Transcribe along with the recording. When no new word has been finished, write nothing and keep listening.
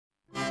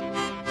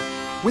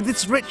With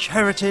its rich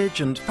heritage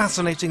and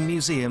fascinating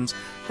museums,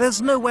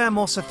 there's nowhere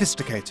more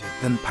sophisticated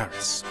than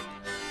Paris.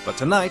 But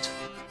tonight,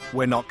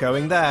 we're not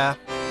going there.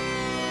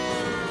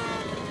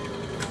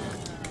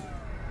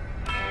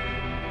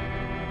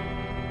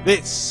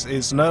 This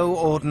is no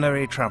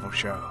ordinary travel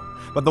show,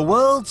 but the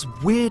world's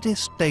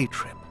weirdest day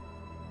trip.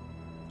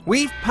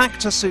 We've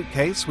packed a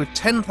suitcase with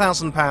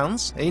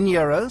 £10,000 in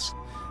euros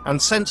and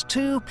sent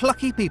 2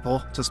 plucky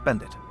people to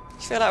spend it.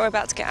 I feel like we're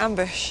about to get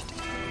ambushed.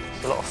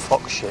 It's a lot of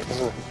fox shit,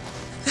 isn't it?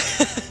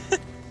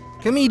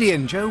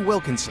 Comedian Joe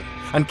Wilkinson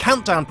and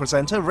Countdown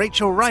presenter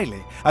Rachel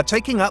Riley are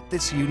taking up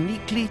this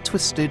uniquely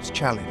twisted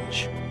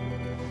challenge.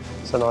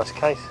 It's a nice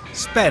case.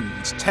 Spend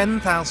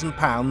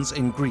 £10,000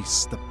 in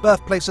Greece, the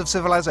birthplace of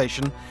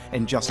civilization,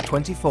 in just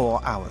 24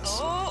 hours.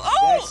 Oh!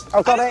 Yes.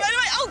 I've got it.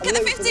 Oh, get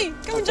the 50!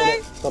 Come on,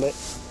 Joe! Got it.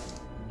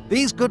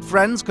 These good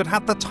friends could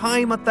have the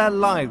time of their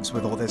lives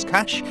with all this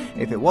cash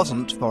if it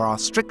wasn't for our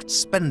strict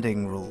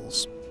spending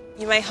rules.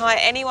 You may hire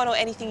anyone or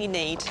anything you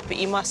need, but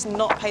you must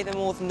not pay them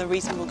more than the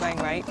reasonable going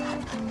rate.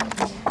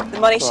 The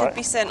money should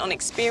be spent on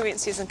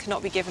experiences and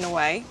cannot be given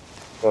away.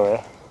 Oh,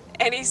 yeah.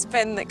 Any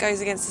spend that goes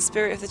against the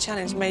spirit of the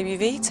challenge may be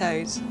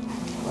vetoed.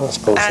 That's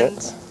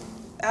bullshit.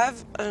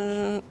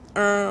 And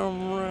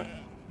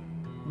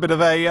Bit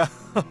of a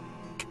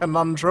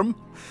conundrum,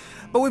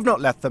 but we've not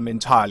left them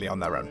entirely on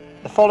their own.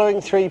 The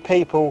following 3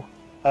 people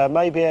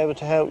may be able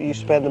to help you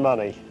spend the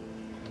money.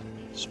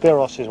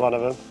 Spiros is one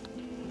of them.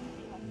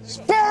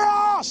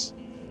 Spiros!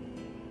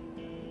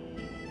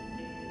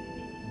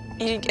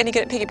 Are you any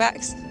good at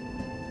piggybacks?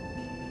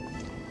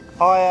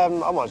 I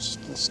might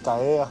just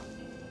stay here.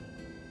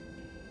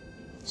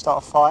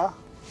 Start a fire.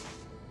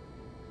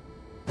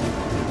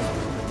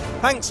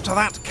 Thanks to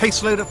that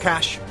caseload of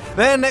cash,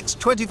 their next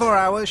 24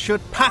 hours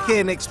should pack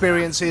in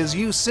experiences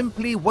you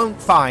simply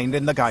won't find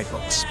in the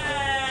guidebooks.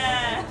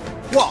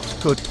 What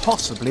could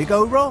possibly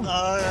go wrong?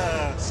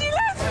 She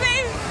left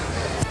me!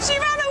 She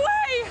ran away!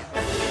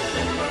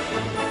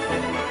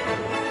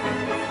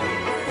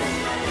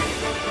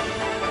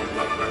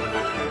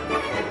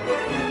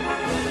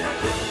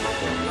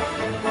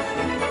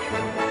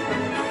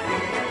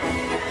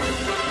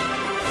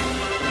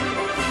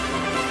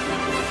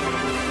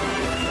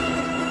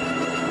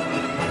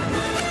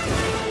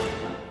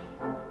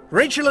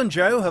 Rachel and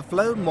Joe have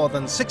flown more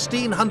than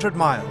 1,600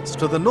 miles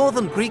to the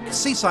northern Greek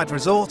seaside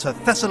resort of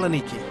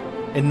Thessaloniki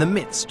in the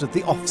midst of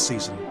the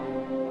off-season.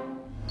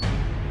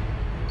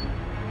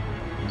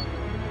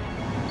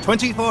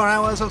 24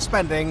 hours of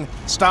spending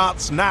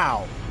starts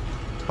now.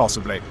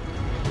 Possibly.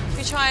 If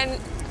you try and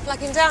flag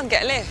him down,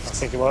 get a lift. I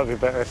think it might be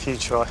better if you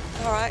try.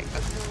 All right.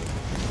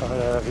 I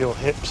don't have your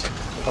hips.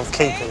 I'm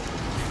keeping.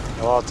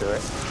 Oh, I'll do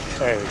it.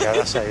 There we go.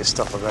 That's how you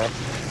stop him there.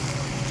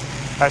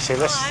 Actually,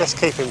 let's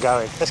keep him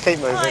going. Let's keep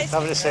moving. Hi.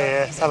 Lovely to see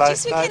you. Hello. Do you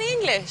speak any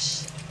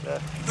English? Yeah.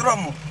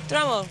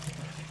 Drummel.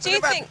 Do you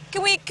think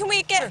can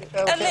we get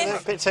a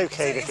lift? A bit too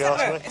keen, if you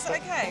ask me. Is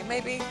that okay?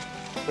 Maybe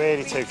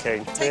Really too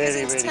keen. take us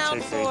into town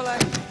too for keen.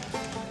 like.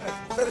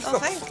 Oh,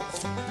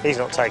 thanks. He's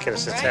not taking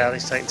us to town.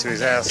 He's taking to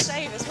his house.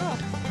 Shave as well.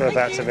 We're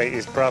about to meet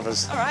his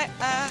brothers. All right.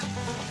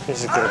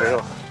 This is going to be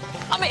all.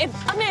 I'm in.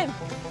 I'm in.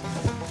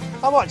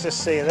 I might just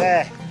see you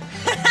there.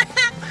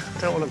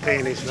 Don't want to be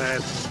in his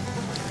van.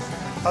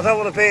 I don't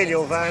want to be in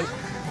your van.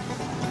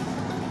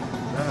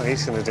 No,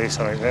 he's going to do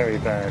something very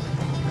bad.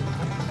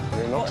 I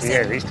mean, not to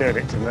you, he's doing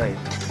it to me.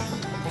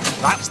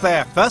 That's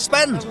their first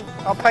spend.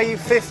 I'll pay you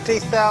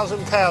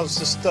 £50,000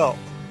 to stop.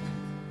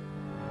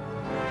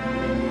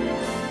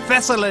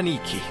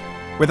 Thessaloniki.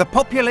 With a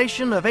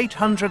population of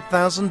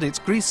 800,000, it's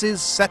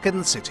Greece's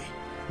second city.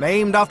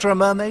 Named after a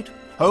mermaid,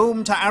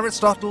 home to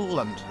Aristotle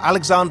and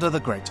Alexander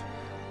the Great.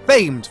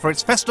 Famed for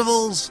its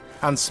festivals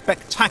and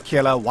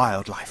spectacular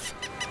wildlife.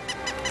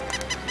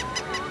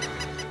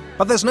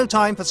 But there's no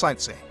time for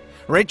sightseeing.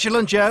 Rachel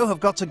and Joe have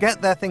got to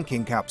get their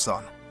thinking caps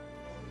on.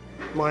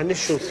 My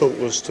initial thought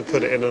was to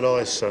put it in an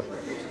ISA.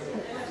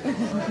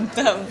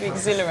 That would be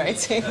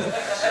exhilarating.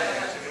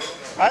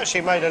 I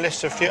actually made a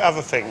list of a few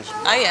other things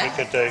yeah.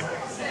 we could do.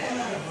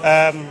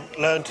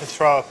 Learn to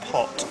throw a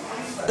pot.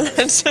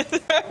 Learn to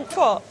throw a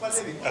pot.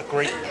 A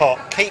Greek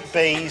pot. Keep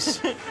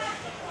bees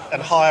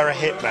and hire a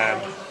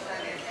hitman.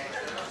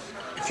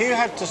 If you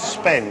had to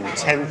spend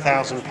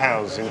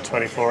 £10,000 in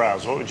 24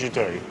 hours, what would you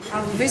do?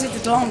 I'll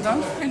visit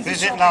London.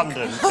 Visit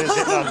London.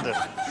 Visit London.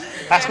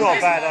 That's not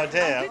a bad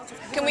idea.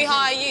 Can we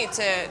hire you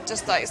to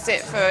just like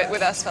sit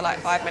with us for like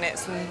 5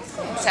 minutes and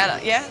tell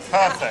us? Yeah.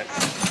 Perfect.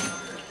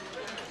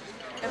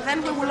 And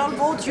then we will all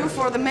vote you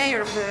for the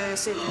mayor of the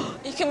city.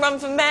 You can run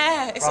for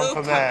mayor. It's all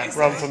Run for mayor.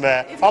 Run for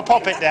mayor. I'll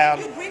pop it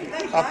down.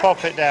 I'll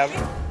pop it down.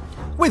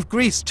 With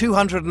Greece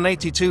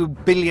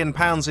 £282 billion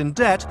in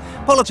debt,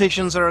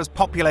 politicians are as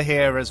popular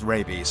here as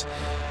rabies.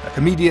 A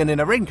comedian in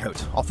a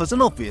raincoat offers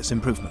an obvious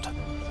improvement.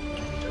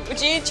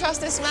 Would you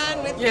trust this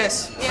man with...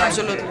 Yes,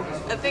 absolutely.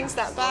 Are things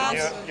that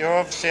bad? You're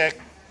obviously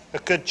a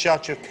good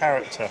judge of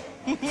character.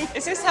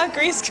 Is this how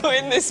Greece got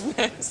in this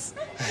mess?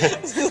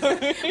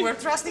 We're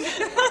trusting.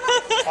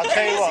 I'll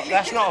tell you what,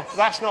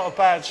 that's not a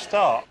bad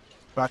start.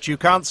 But you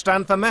can't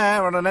stand for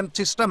mayor on an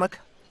empty stomach.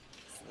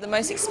 The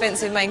most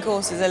expensive main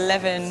course is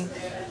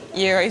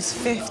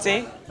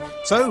 €11.50.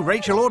 So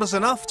Rachel orders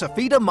enough to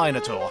feed a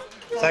minotaur.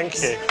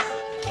 Thank you.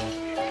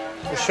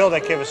 I'm sure they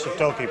give us a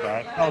doggy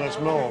bag. Oh, there's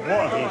more.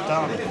 What have you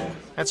done?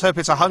 Let's hope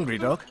it's a hungry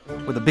dog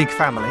with a big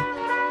family.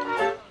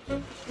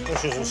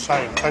 This is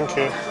insane. Thank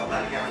you.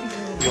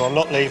 You are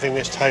not leaving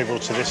this table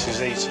till this is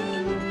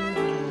eaten.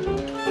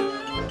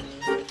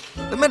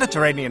 The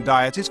Mediterranean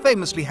diet is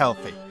famously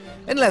healthy,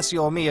 unless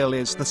your meal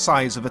is the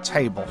size of a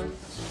table.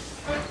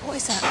 What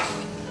is that?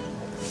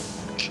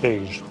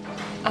 Cheese.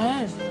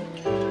 Oh.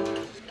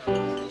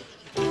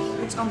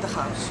 It's on the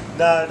house.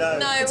 No. No,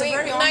 no. It's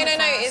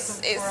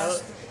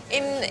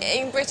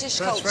in British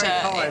That's culture.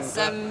 very kind,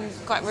 It's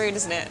quite rude,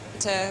 isn't it?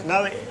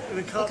 No,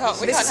 we can't.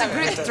 We This can't is a have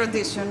Greek it.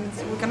 tradition.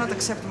 We cannot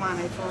accept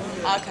money for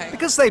it. Okay.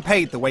 Because they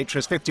paid the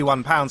waitress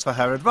 £51 for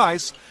her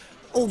advice,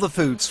 all the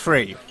food's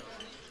free.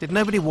 Did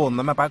nobody warn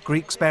them about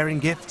Greeks bearing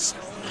gifts?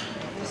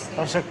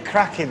 That's a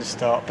cracking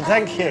start, but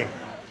thank you.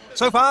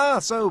 So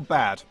far, so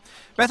bad.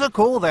 Better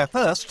call their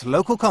first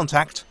local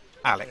contact,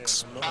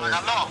 Alex.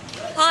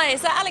 Hi,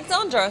 is that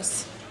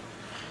Alexandros?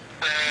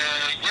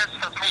 Yes,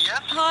 that's me,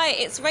 yes. Hi,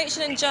 it's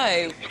Rachel and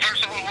Joe.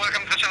 First of all,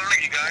 welcome to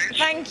Thessaloniki, guys.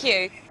 Thank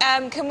you.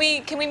 Can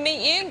we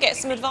meet you and get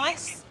some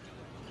advice?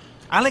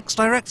 Alex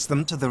directs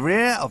them to the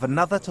rear of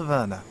another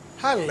taverna.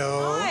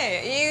 Hello. Hi,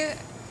 are you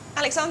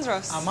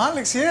Alexandros? I'm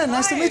Alex here.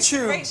 Nice to Hi, meet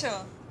you.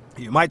 Rachel.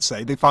 You might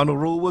say the final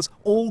rule was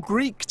all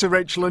Greek to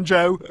Rachel and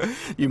Joe.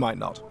 You might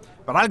not.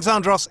 But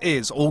Alexandros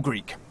is all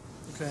Greek.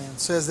 Okay, it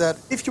says that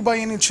if you by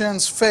any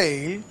chance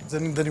fail,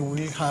 then you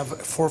will have a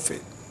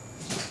forfeit.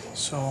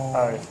 So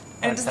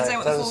And it doesn't say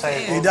what the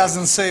forfeit it is.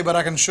 doesn't say, but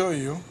I can show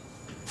you.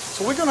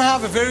 So we're gonna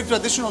have a very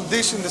traditional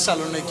dish in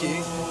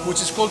Thessaloniki,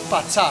 which is called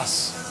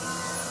patsas.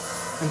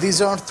 And these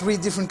are 3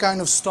 different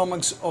kind of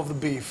stomachs of the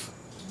beef.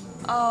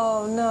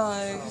 Oh no.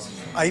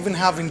 I even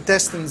have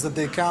intestines that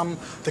they come,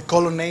 the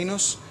colon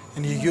anus,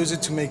 and you use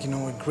it to make,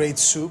 a great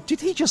soup. Did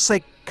he just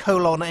say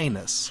colon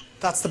anus?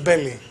 That's the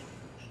belly.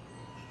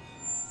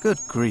 Good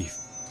grief.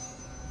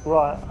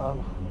 Right.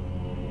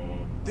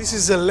 This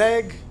is a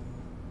leg.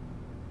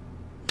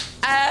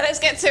 Let's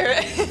get to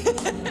it.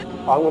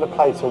 I'm going to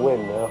play to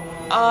win now.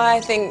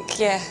 I think,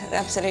 yeah,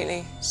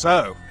 absolutely.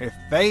 So, if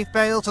they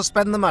fail to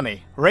spend the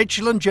money,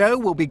 Rachel and Joe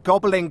will be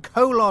gobbling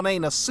colon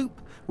anus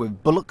soup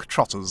with bullock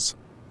trotters.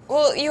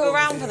 Well, you're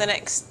around for the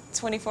next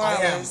 24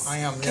 hours. I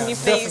am, Can yeah, you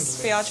please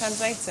definitely. be our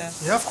translator?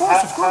 Yeah, of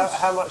course, of course.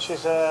 How much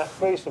is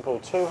reasonable?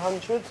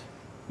 200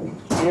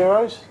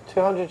 euros?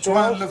 200 euros?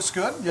 200 looks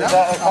good, yeah. Is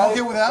that okay I'm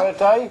okay with for a that.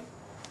 day?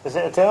 Is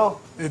it a deal?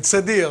 It's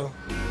a deal.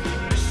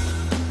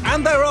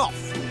 And they're off,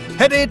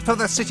 headed for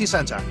the city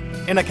centre,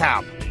 in a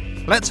cab.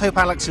 Let's hope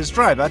Alex's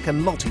driver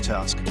can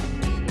multitask.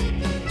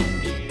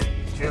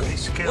 Julie,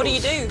 skills. What do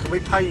you do? Can we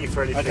pay you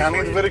for anything? I can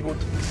eat very good. I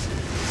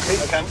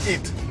can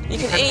eat. You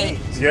can eat.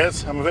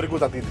 Yes, I'm very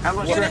good at it. How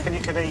much do you reckon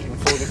you could eat in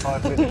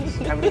 45 minutes?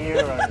 How many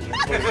euros in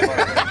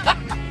 45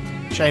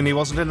 minutes? Shame he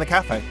wasn't in the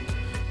cafe.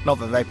 Not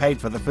that they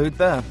paid for the food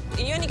there. Are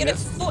you only good at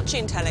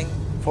fortune telling?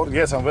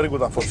 Yes, I'm very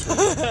good at fortune.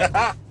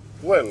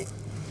 Well,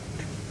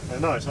 They're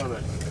nice, aren't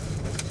they?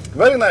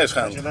 very nice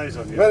hand. Your nose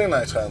on you. Very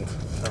nice hand.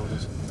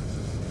 Shoulders.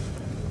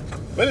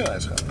 Very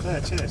nice hand. Yeah,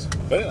 cheers.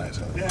 Very nice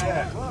hand.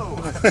 Yeah. Whoa.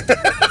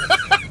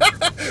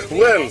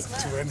 Well,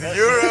 20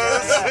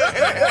 euros.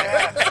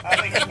 I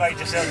think you made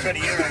yourself 20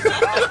 euros.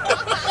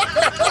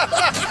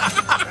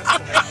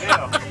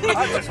 I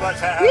just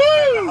worked out how to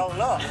spend the whole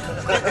lot.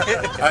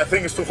 I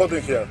think it's too hot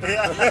in here.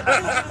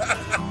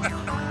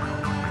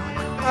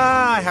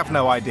 I have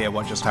no idea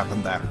what just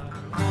happened there.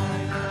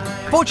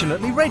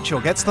 Fortunately,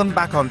 Rachel gets them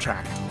back on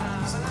track.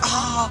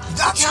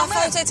 That's our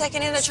photo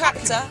taken in a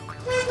tractor.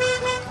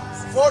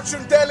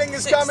 Fortune telling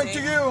is coming to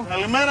you.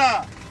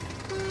 Καλημέρα.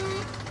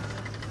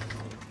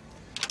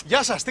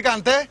 Γεια σας, τι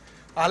κάνετε?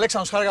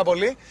 Αλέξανδρος, χάρηκα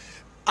πολύ.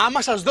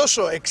 Άμα σας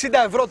δώσω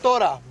 60 ευρώ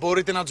τώρα,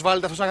 μπορείτε να τους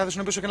βάλετε αυτούς να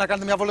καθίσουν πίσω και να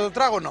κάνετε μια βόλτα το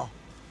τετράγωνο.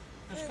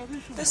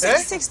 The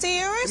 60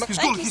 euros? He's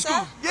Thank good, you, he's sir.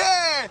 good.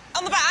 Yeah!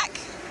 On the back.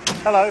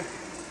 Hello.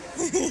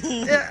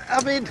 Yeah, I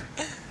mean...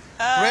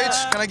 Rach,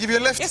 can I give you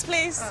a lift? Yes,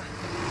 please.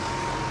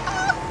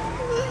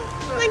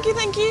 Thank you,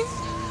 thank you.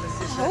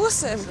 Oh,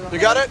 awesome. You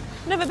got it?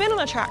 Never been on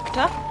a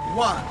tractor.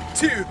 1,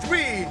 2,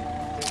 3.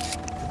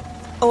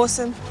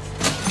 Awesome.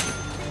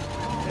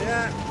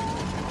 Yeah.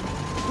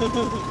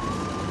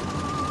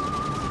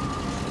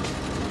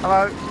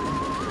 Hello.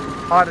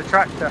 Hi, the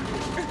tractor.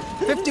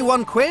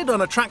 51 quid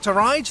on a tractor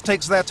ride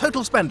takes their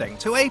total spending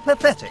to a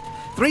pathetic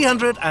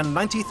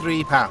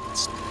 £393.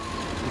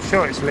 I'm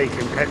sure it's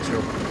leaking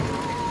petrol.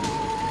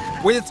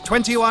 With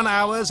 21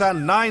 hours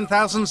and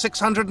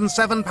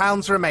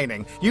 £9,607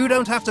 remaining, you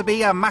don't have to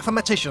be a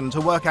mathematician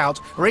to work out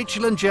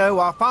Rachel and Joe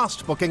are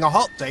fast booking a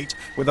hot date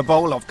with a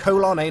bowl of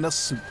colon anus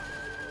soup.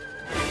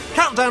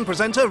 Countdown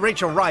presenter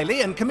Rachel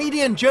Riley and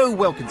comedian Joe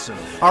Wilkinson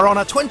are on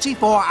a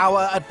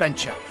 24-hour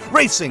adventure,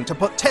 racing to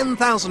put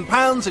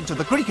 £10,000 into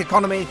the Greek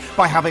economy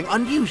by having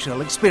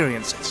unusual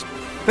experiences.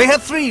 They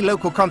had 3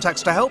 local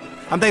contacts to help,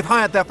 and they've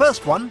hired their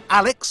first one,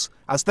 Alex,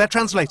 as their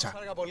translator.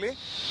 Χάρηκα πολύ.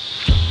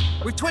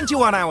 With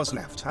 21 hours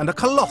left and a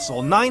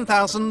colossal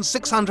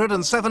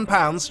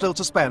 £9,607 still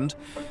to spend,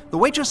 the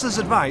waitress's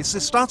advice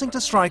is starting to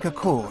strike a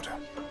chord.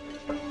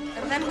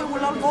 And then we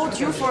will all vote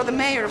you for the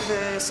mayor of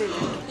the city.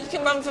 You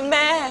can run for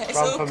mayor. It's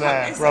all coming,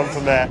 Run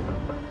for mayor.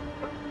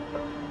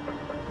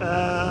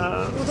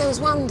 Well, there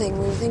was one thing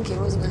we were thinking,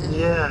 wasn't there?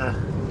 Yeah.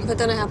 But I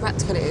don't know how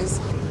practical it is.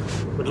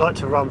 We'd like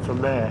to run for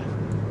mayor.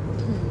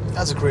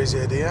 That's a crazy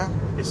idea.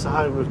 It's the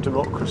home of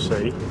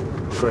democracy,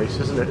 Greece,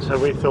 isn't it? So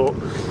we thought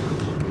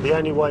the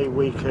only way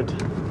we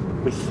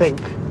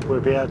think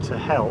we'd be able to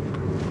help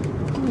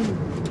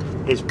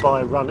is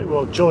by running,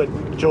 well, joint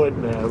mayor. Joint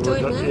mayor?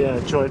 Yeah,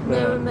 joint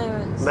mayor.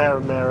 Mayor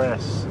and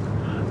mayoress.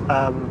 Mayor and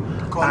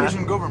mayoress.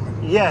 Coalition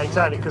government. Yeah,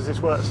 exactly, because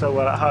it's worked so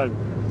well at home.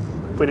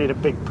 We need a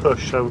big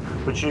push, so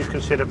would you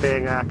consider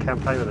being our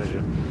campaign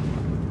manager?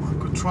 I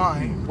could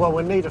try. Well,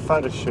 we need a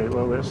photo shoot,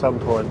 won't we, at some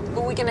point?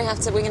 But we're going to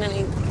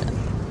need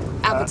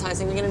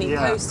advertising, we're going to need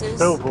posters.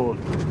 Billboard.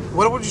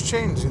 What would you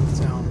change in the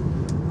town?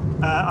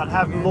 I'd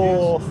have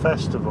more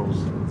festivals.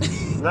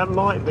 That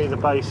might be the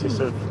basis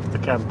of the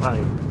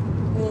campaign.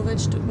 More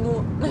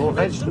vegetables. More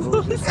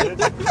vegetables. Is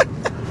good.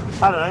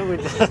 I don't know,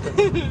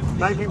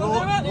 maybe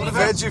more.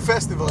 Veggie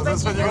festivals,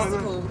 that's what you're going to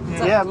do.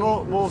 Exactly. Yeah,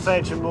 more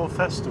veg and more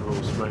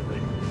festivals, maybe.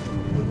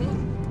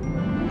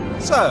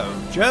 So,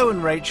 Joe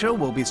and Rachel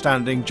will be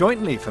standing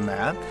jointly for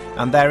mayor,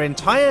 and their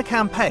entire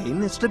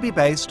campaign is to be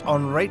based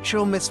on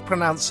Rachel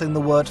mispronouncing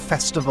the word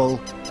festival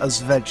as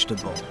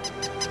vegetable.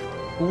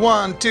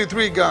 1, 2,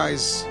 3,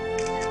 guys.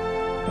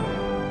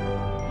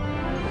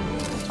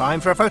 Time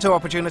for a photo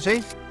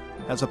opportunity.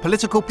 There's a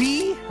political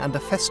pea and a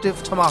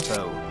festive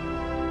tomato.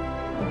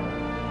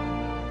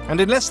 And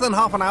in less than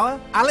half an hour,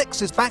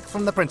 Alex is back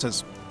from the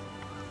printers.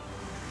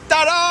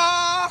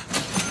 Ta-da!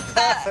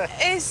 That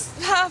is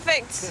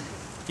perfect.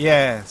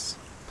 Yes,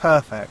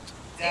 perfect.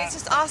 It's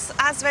just us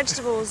as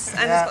vegetables,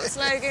 and it's got the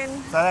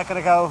slogan. So they're going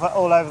to go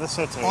all over the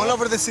city. All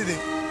over the city.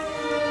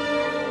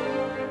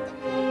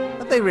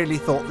 Had they really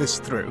thought this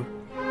through?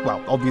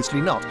 Well,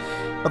 obviously not.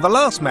 But the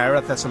last mayor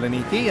of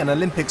Thessaloniki, an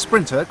Olympic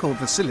sprinter called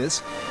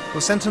Vasilis,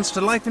 was sentenced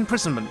to life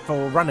imprisonment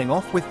for running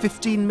off with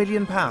 £15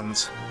 million.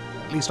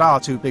 At least our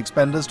two big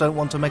spenders don't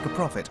want to make a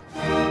profit.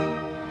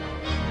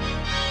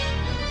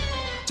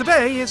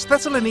 Today is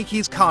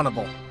Thessaloniki's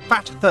carnival,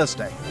 Fat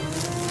Thursday.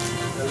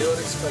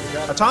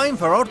 A time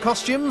for odd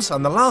costumes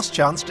and the last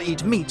chance to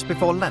eat meat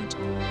before Lent.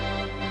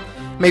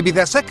 Maybe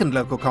their second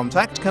local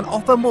contact can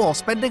offer more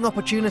spending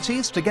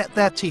opportunities to get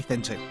their teeth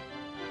into.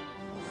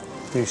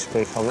 You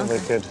speak, I'm not very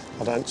good.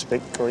 I don't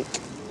speak Greek.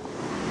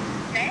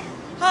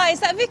 Hi, is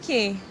that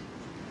Vicky?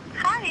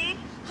 Hi.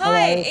 Hi,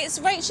 Hello. it's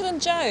Rachel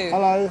and Joe.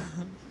 Hello.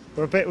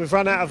 We've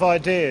run out of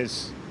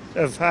ideas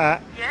of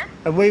Yes?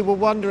 and we were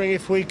wondering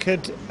if we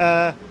could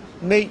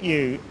meet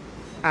you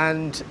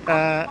and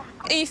Are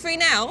you free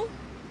now?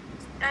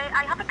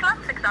 I have a class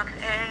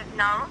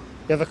now.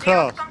 you have a Do you want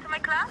class. to come to my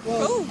class?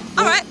 Oh,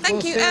 all right,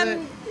 thank you.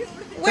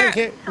 Thank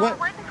you. So I'm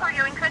waiting for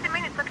you in 20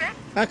 minutes, okay?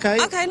 Okay.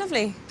 Okay,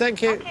 lovely.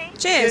 Thank you. Okay.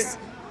 Cheers.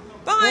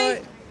 Bye.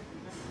 Bye.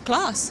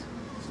 Class.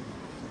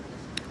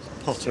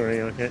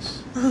 Pottery, I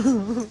guess.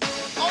 Okay.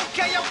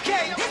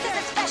 This is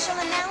a special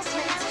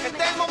announcement. Este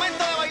es el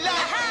momento de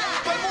bailar.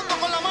 Todo el mundo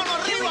con la mano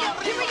arriba.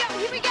 Here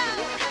we go.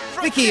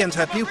 Vicky and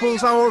her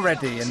pupils are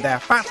already in their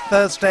Fat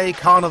Thursday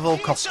carnival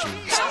costumes.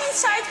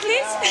 Inside,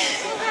 please.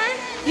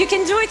 You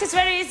can do it, it's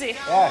very easy.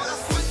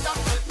 Yes.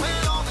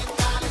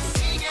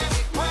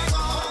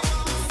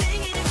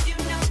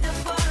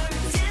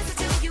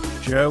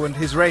 Joe and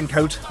his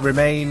raincoat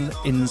remain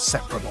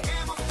inseparable.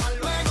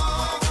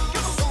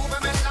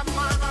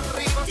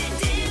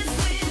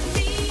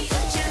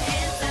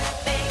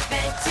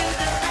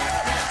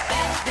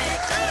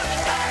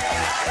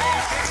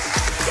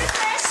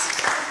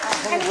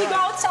 And we go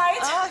outside.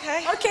 Oh,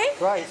 okay. Okay?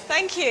 Great.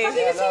 Thank you. What do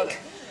you think?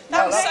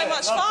 That was so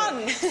much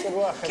fun. Good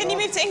work. Can you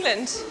move to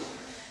England?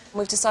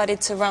 We've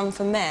decided to run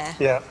for mayor.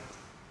 Yeah.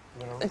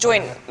 A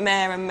joint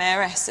mayor and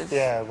mayoress of...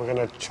 Yeah, we're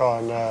going to try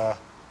and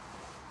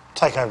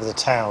take over the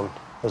town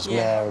as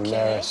mayor and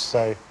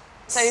mayoress.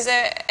 So is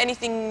there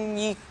anything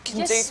you can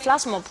Yes, do?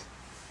 flash mob.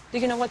 Do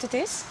you know what it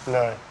is?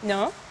 no.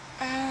 No?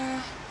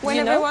 When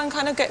you know? everyone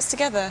kind of gets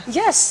together?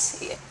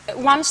 Yes.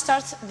 One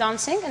starts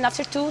dancing, and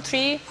after 2,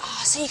 3,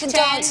 Oh, so you can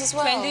 10, dance as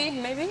well?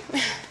 20, maybe.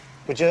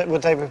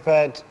 Would they be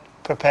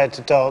prepared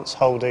to dance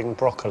holding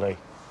broccoli?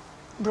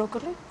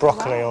 Broccoli.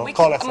 Broccoli or We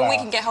can, cauliflower? we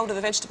can get hold of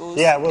the vegetables.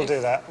 Yeah, we'll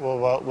do that.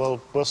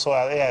 We'll sort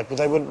out. Yeah, but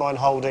they wouldn't mind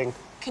holding.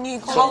 Can you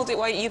hold it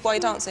while you're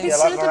dancing? It's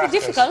like a little bit maracas.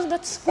 difficult,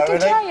 but we Oh, can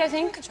really? try, I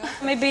think.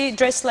 Maybe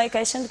dress like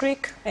ancient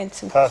Greek and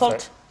hold.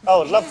 Perfect.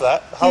 Oh, I'd love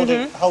that.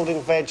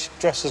 Holding veg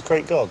dressed as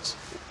Greek gods.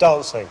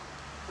 Dancing.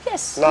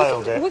 Yes.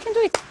 Nailed it. We can do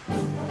it.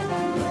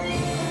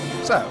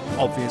 So,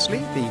 obviously,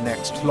 the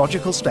next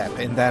logical step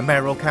in their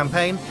mayoral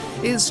campaign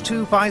is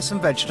to buy some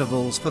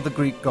vegetables for the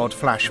Greek god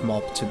flash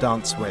mob to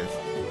dance with.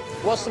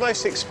 What's the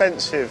most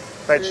expensive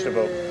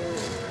vegetable?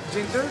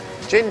 Ginger?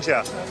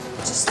 Ginger.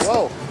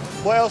 Whoa.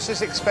 What else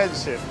is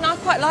expensive? No, I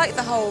quite like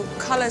the whole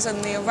colours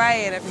and the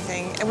array and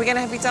everything. And we're going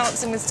to be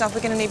dancing with stuff.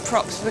 We're going to need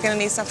props. We're going to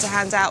need stuff to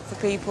hand out for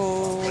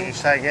people. What are you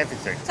saying,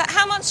 everything? So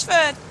how much for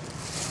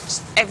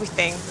just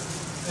everything?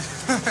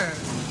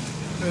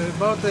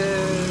 About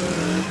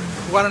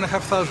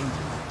 1,500.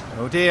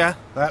 Oh dear,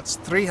 that's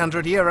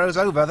 300 euros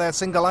over their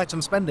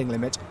single-item spending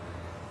limit.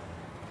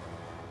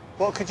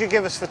 What could you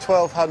give us for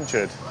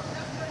 1,200?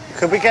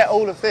 Could we get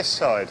all of this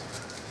side?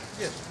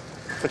 Yes.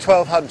 For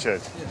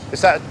 1,200? Yes.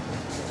 Is that...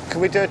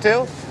 Can we do a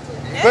deal?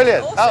 Yeah,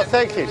 Brilliant. awesome. Oh,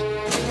 thank you.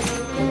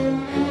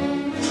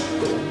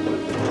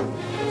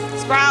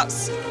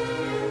 Sprouts.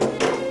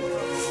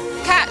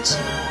 Catch.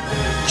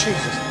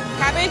 Jesus.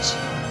 Cabbage.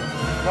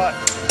 Right.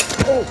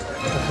 Oh.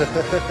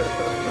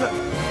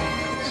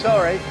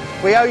 Sorry,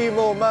 we owe you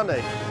more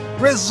money.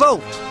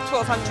 Result!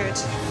 1,200.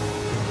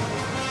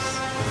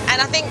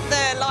 And I think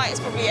the light is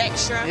probably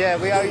extra. Yeah,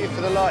 we owe you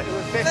for the light.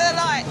 For the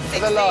light. 60.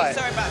 For the light.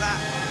 Sorry about that.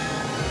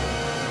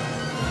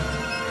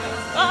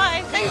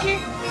 Bye. Thank you.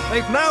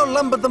 They've now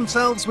lumbered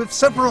themselves with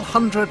several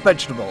hundred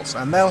vegetables,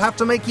 and they'll have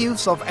to make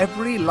use of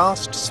every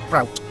last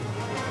sprout.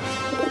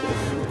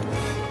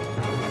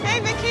 Hey,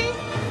 Vicky.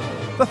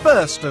 The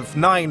first of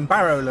 9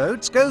 barrow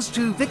loads goes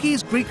to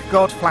Vicky's Greek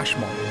god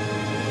Flashmob.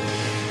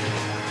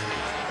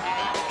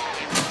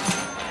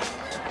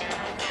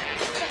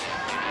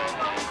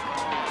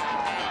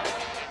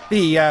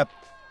 The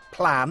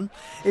plan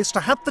is to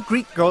have the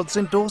Greek gods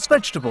endorse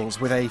vegetables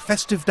with a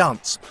festive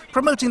dance,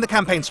 promoting the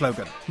campaign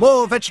slogan,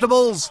 more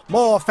vegetables,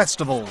 more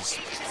festivals.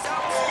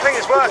 I think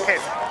it's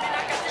working.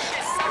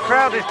 The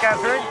crowd is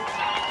gathering.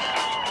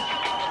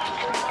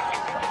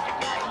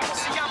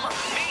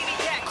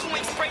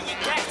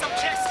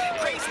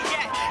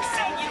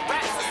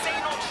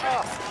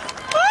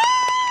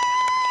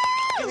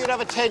 You'd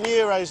have a 10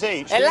 euros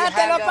each.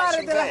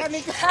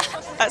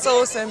 That's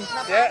awesome.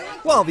 Yeah.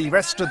 While the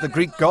rest of the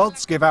Greek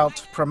gods give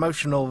out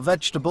promotional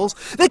vegetables,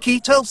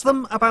 Vicky tells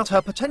them about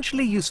her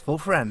potentially useful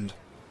friend.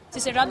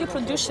 She's a radio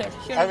producer.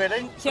 Here, Oh,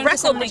 really? here in Record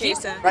Thessaloniki.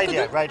 producer.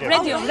 Radio. Radio,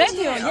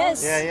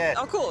 yes. Yeah, yeah.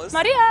 Of course.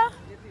 Maria.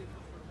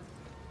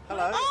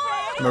 Hello.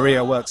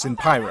 Maria works in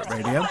pirate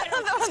radio.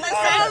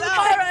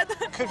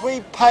 Could we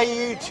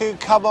pay you to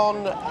come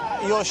on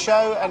your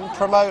show and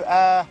promote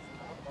our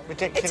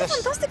ridiculous... It's a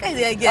fantastic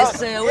idea, I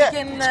guess. Oh, we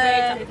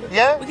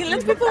can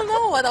let people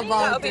know what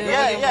about it.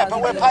 Yeah,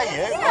 but we'll pay you.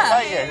 Yeah. We'll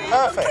pay you.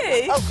 Perfect.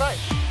 Okay. Oh, great.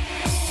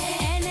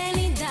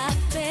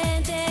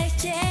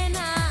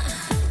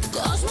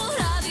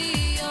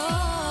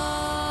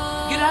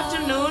 Good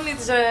afternoon.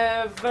 It's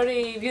a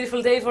very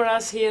beautiful day for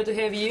us here to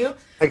have you.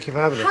 Thank you for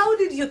having us. How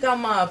did you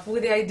come up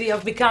with the idea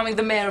of becoming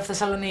the mayor of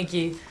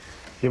Thessaloniki?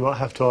 You might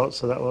have to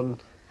answer that one.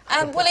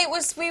 Well, it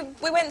was we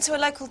went to a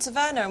local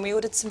taverna and we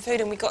ordered some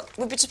food and we've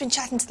just been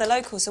chatting to the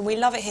locals and we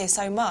love it here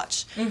so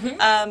much.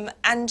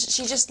 And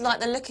she just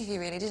liked the look of you,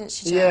 really, didn't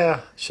she, Joe? Yeah,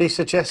 she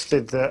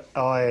suggested that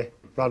I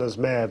run as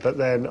mayor, but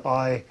then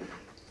I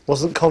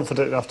wasn't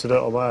confident enough to do it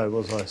on my own,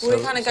 was I? Well,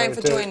 we're kind of going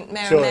for joint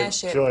mayor and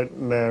mayorship. Joint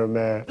mayor and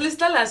mayor. Please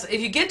tell us,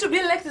 if you get to be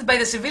elected by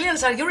the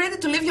civilians, are you ready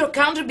to leave your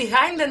country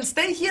behind and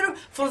stay here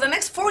for the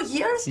next 4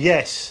 years?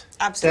 Yes,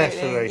 absolutely.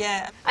 Definitely.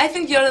 Yeah. I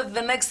think you're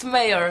the next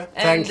mayor,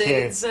 and Thank you.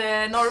 it's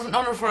an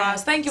honor for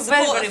us. Thank you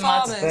Support very the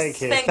much. farmers.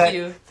 Thank you. Thank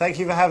you. Thank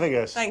you for having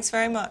us. Thanks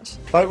very much.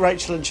 Vote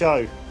Rachel and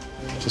Joe.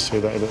 Just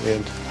threw that in at the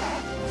end.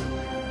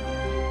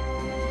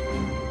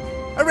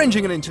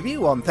 Arranging an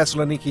interview on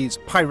Thessaloniki's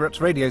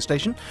pirate radio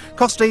station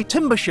cost a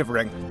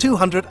timber-shivering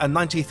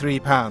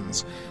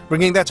 £293,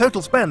 bringing their total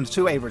spend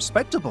to a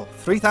respectable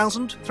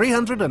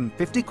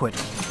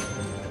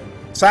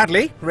 £3,350.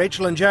 Sadly,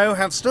 Rachel and Joe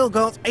have still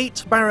got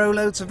 8 barrow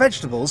loads of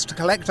vegetables to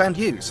collect and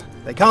use.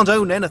 They can't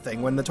own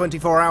anything when the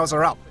 24 hours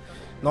are up.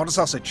 Not a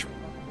sausage.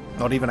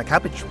 Not even a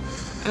cabbage.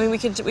 I mean, we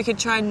could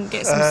try and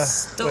get some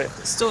store,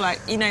 like,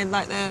 you know,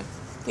 like the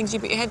things you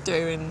put your head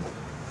through and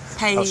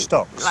pay... Oh,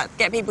 stocks. Like,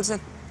 get people to...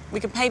 We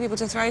could pay people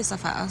to throw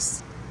stuff at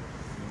us.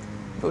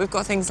 But we've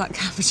got things like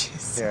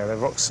cabbages. Yeah, they're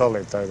rock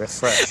solid, though. They're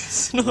fresh.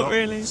 It's not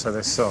really. So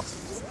they're soft.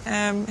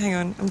 Hang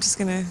on, I'm just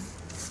gonna...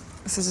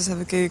 Let's just have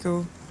a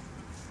Google.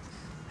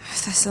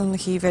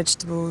 Thessaloniki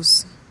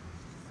vegetables.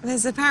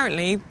 There's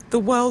apparently the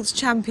world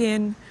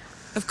champion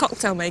of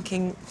cocktail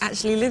making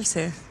actually lives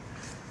here.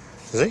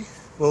 Is he?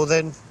 Well,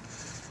 then...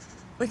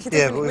 We could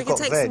Yeah, but we've got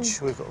take veg.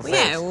 some- We've got Well, veg.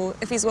 yeah, well,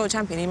 if he's world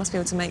champion, he must be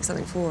able to make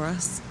something for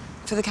us.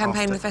 For the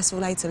campaign and the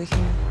festival later, we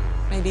can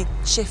maybe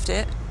shift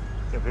it.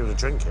 Get people to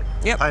drink it.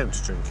 Yep. Pay them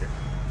to drink it.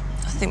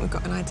 I think we've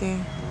got an idea.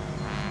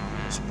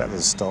 It's better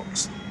than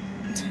stocks.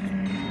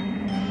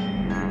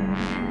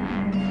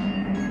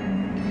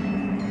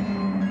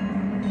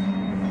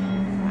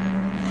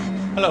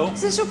 Hello.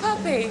 Is this your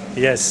puppy?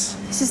 Yes.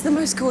 This is the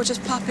most gorgeous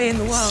puppy in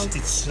the world.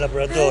 It's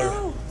Labrador.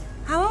 Hello.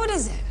 How old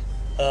is it?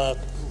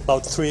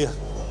 About three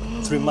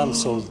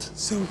months old.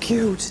 So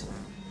cute.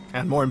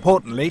 And more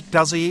importantly,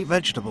 does he eat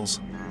vegetables?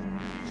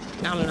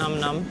 Nom nom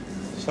nom.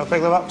 Shall I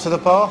bring them up to the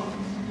bar?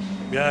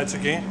 Yeah, it's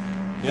okay.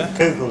 Yeah.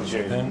 Googled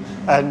you.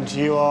 And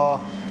you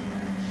are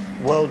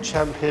world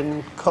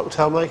champion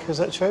cocktail maker, is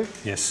that true?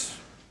 Yes.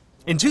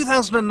 In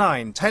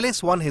 2009,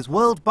 Telis won his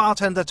World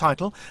Bartender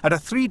title at a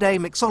 3-day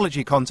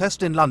mixology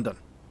contest in London.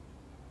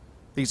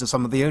 These are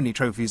some of the only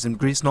trophies in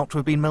Greece not to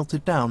have been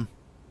melted down.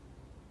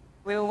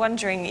 We were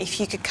wondering if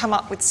you could come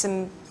up with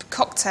some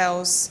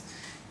cocktails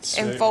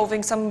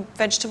involving some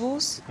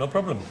vegetables. No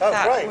problem.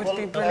 That great. would Well,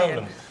 be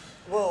brilliant.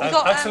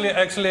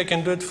 Actually, I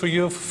can do it for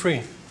you for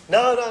free.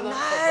 No, No,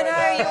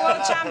 you're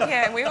a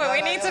champion. We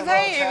need to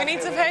pay you. We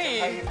need to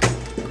pay you.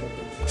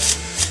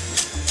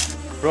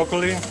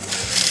 Broccoli,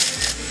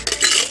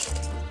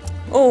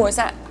 Oh, is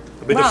that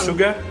a bit rum? of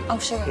sugar. Oh,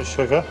 sugar. The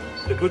sugar.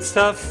 The good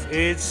stuff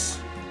is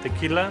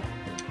tequila.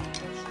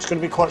 It's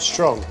going to be quite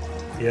strong.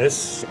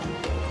 Yes.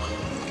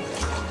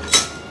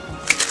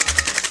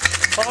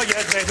 Oh,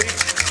 yes, baby.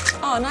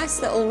 Oh,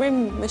 nice little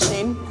rim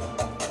machine.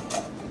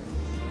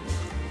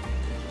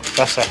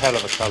 That's a hell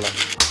of a colour.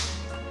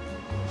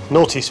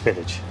 Naughty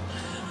spinach.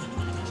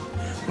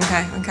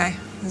 Okay.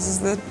 This is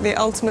the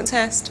ultimate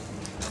test.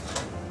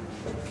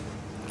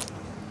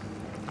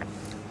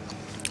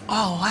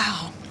 Oh,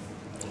 wow.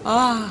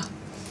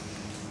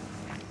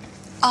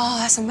 Oh,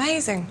 that's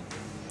amazing.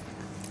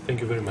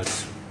 Thank you very much.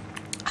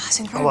 That's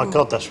Oh incredible. my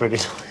God, that's really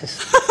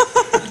nice.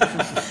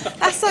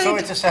 That's so...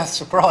 Sorry to sound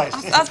surprised.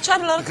 I've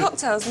tried a lot of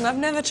cocktails and I've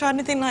never tried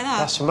anything like that.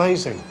 That's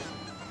amazing.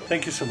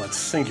 Thank you so much.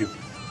 Thank you.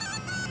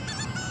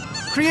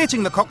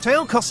 Creating the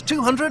cocktail costs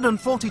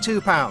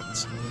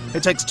 £242.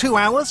 It takes 2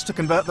 hours to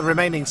convert the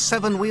remaining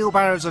 7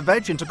 wheelbarrows of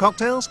veg into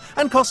cocktails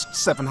and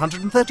costs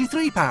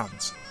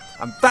 £733.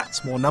 And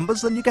that's more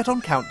numbers than you get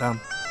on Countdown.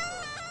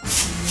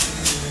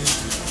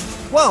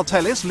 While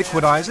Telis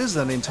liquidizes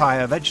an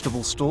entire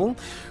vegetable stall,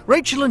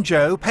 Rachel and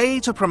Joe pay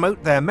to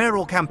promote their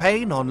mayoral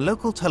campaign on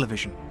local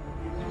television.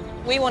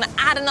 We want to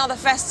add another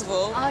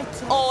festival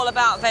all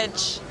about veg.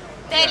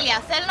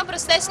 Τέλεια. Θέλω να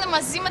προσθέσουν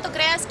μαζί με το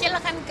κρέας και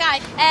λαχανικά.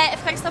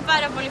 Ευχαριστώ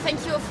πάρα πολύ. Thank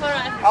you for...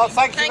 Oh,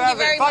 thank you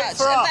very vote much.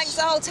 for And us. thanks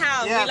the whole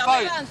town. Yeah, We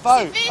love it.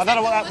 vote. I don't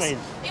know what that means.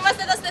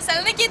 Είμαστε εδώ στη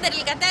Θεσσαλονίκη,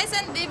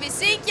 Delicatessen,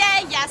 BBC και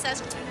γεια σας.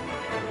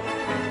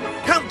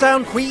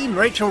 Countdown queen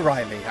Rachel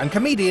Riley and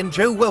comedian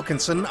Joe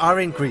Wilkinson are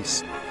in Greece.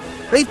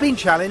 They've been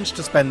challenged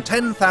to spend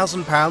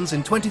 £10,000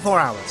 in 24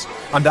 hours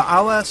under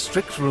our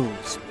strict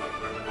rules.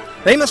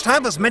 They must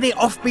have as many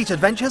offbeat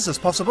adventures as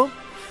possible,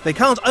 they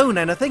can't own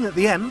anything at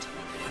the end,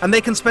 and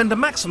they can spend a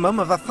maximum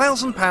of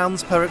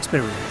 £1,000 per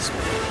experience.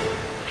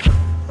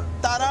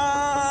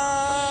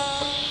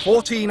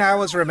 14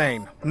 hours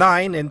remain,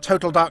 9 in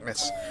total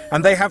darkness,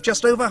 and they have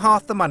just over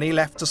half the money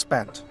left to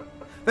spend.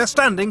 They're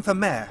standing for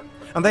mayor,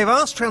 and they've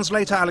asked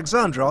translator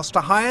Alexandros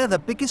to hire the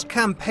biggest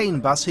campaign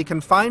bus he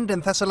can find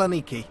in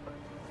Thessaloniki.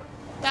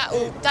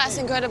 That's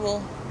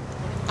incredible.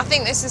 I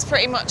think this is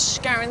pretty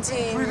much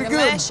guaranteeing the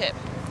mayorship.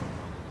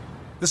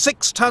 The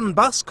 6-ton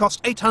bus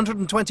cost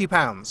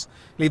 £820,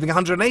 leaving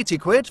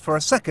 £180 for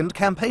a second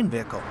campaign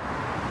vehicle.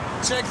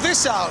 Check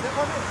this out.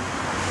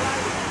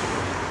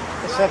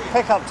 It's a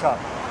pickup truck.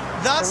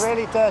 That's a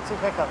really dirty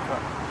pickup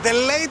truck. the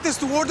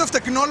latest word of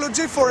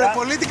technology for a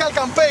political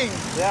campaign.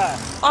 Yeah.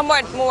 I'm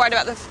more worried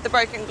about the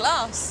broken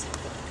glass.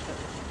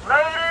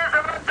 Ladies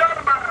and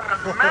gentlemen,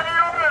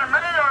 Mayor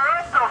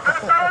of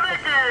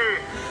Thessaloniki,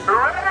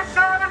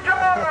 Rachel and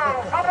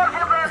Joe, vote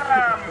for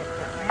them.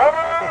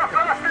 More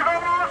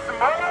festivals,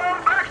 more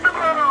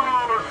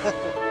vegetables.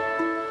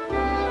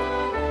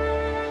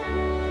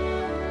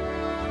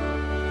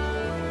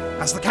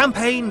 As the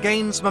campaign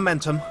gains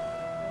momentum,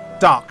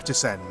 dark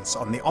descends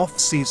on the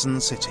off-season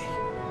city.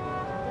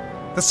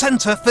 The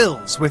centre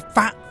fills with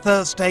Fat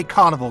Thursday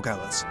carnival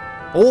goers,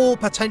 all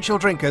potential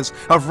drinkers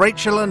of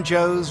Rachel and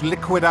Joe's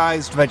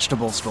liquidized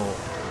vegetable stall.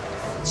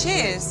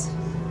 Cheers.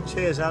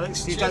 Cheers,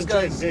 Alex. You Cheers, don't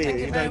drink, guys. do you? Thank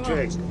You you don't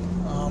very drink.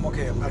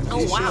 Okay.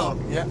 Oh, wow.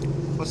 Yeah.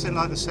 What's it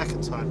like the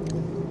second time?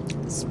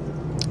 It's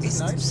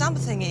nice.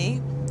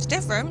 something-y. It's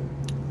different.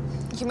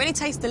 You can really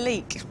taste the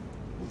leek.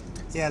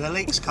 Yeah, the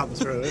leek's come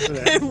through, isn't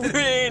it? It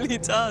really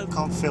does.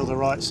 Can't feel the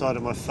right side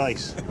of my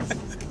face.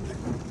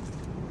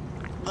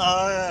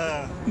 Oh,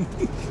 yeah.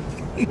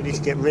 We need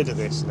to get rid of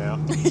this now.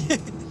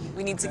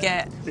 We need to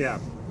get Yeah.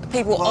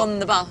 people on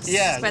the bus.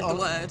 yeah, Spread the on-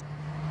 word.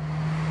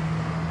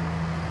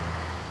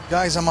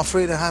 Guys, I'm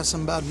afraid I have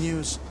some bad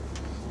news.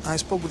 I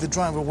spoke with the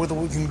driver whether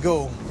we can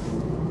go.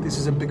 This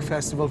is a big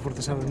festival for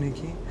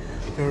Thessaloniki.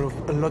 There are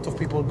a lot of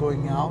people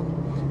going out.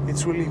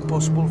 It's really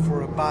impossible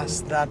for a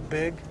bus that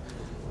big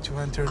to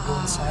enter and go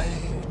inside.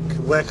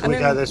 Where can we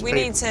go? There's we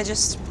people. need to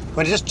just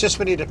Well, just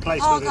we need a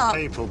place Park where there's up.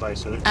 people,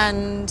 basically.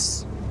 and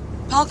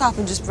park up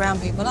and just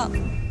round people up.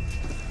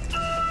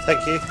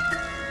 Thank you.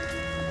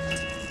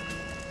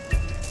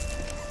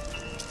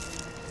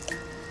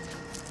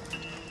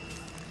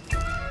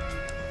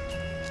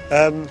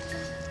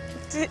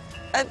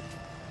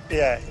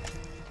 Yeah.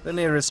 The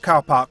nearest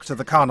car park to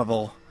the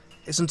carnival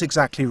isn't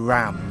exactly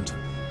rammed.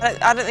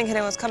 I don't think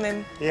anyone's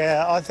coming.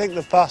 Yeah, I think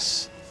the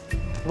bus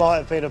might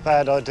have been a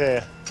bad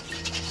idea.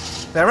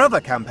 Their other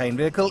campaign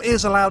vehicle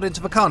is allowed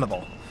into the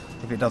carnival,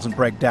 if it doesn't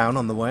break down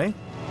on the way.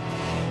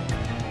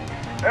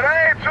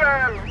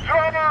 Rachel,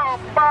 Joe,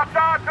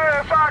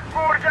 patates,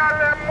 agurια,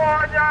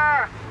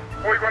 λεμόνια.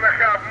 we're going to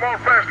have more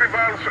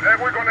festivals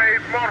and we're going to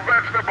eat more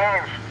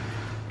vegetables.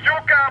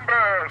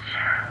 Cucumbers,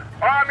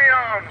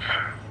 onions.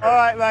 All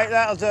right, mate,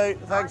 that'll do.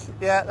 Thanks.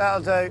 Yeah,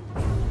 that'll do.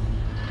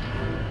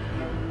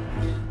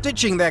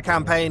 Ditching their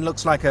campaign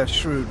looks like a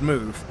shrewd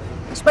move,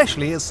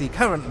 especially as the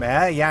current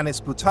mayor,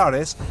 Yanis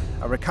Boutaris,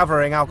 a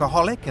recovering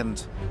alcoholic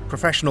and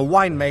professional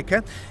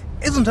winemaker,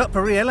 isn't up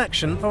for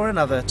re-election for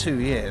another 2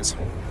 years.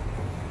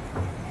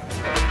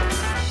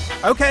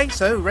 OK,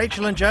 so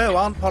Rachel and Joe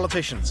aren't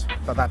politicians,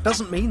 but that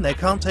doesn't mean they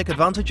can't take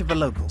advantage of the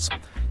locals.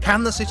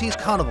 Can the city's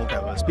carnival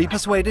goers be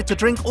persuaded to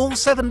drink all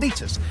 7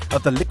 litres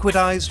of the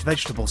liquidised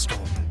vegetable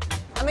storm?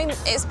 I mean,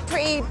 it's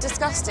pretty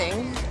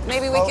disgusting.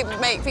 Maybe we could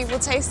make people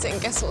taste it and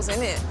guess what's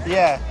in it.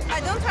 Yeah. I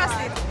don't trust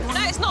it.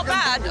 No, it's not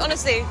bad,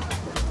 honestly.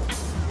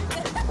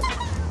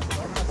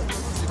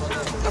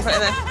 I'll put it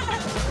in there.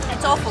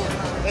 It's awful.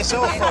 It's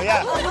awful,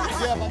 yeah.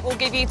 We'll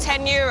give you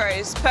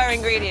 €10 per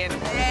ingredient.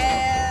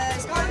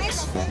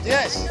 Spanish?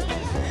 Yes.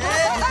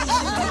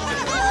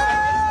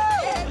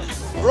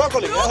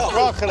 Broccoli.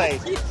 Broccoli.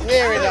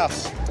 Near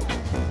enough.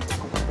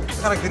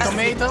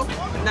 Tomato?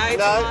 No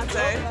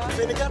tomato.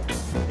 Vinegar?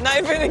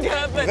 No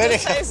vinegar, but it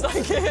just tastes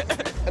like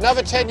it.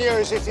 Another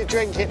 €10 if you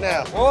drink it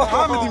now.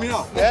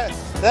 Yeah.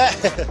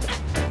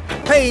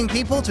 Paying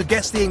people to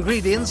guess the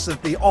ingredients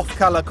of the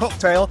off-colour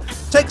cocktail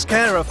takes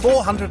care of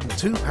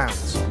 £402.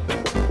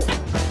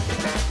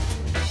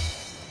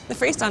 The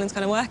freestyling's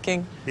kind of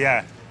working.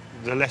 Yeah.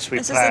 The less we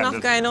There's plan... just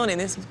enough going on in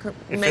this It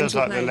mental feels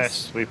like place. the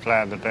less we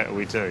plan, the better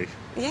we do.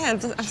 Yeah,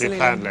 absolutely. So we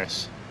plan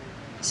less.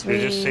 We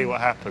You just see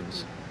what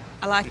happens.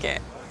 I like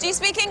it. Do you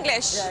speak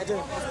English? Yeah, I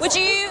do. Would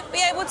you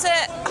be able to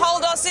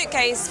hold our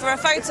suitcase for a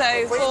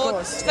photo for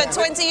 €20? Sure,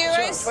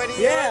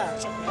 20 Yeah.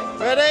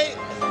 Ready?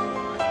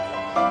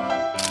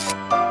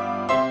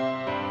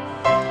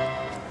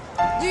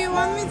 Do you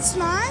want me to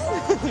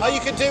smile? Oh,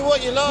 you can do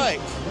what you like.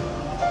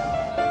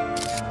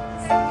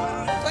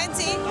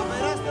 20?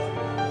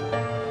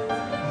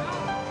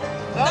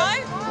 No?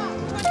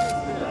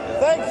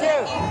 Thank you.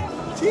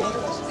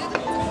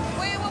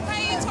 We will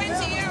pay you €20.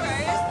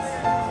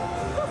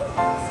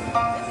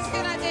 This is a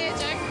good idea,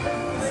 Joe.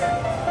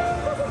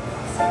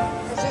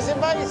 This is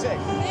amazing.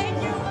 Thank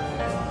you.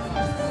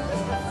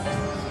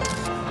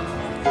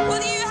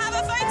 Will you have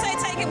a photo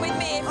taken with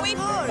me if we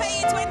pay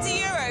you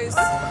 €20?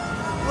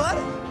 What?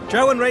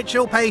 Joe and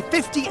Rachel pay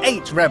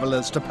 58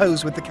 revellers to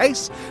pose with the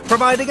case,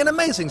 providing an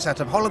amazing set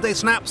of holiday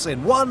snaps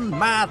in one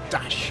mad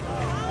dash.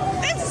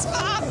 This is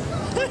fun!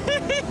 Excuse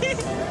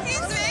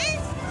me?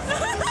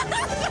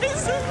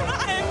 This is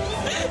fun!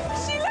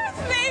 She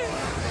left me!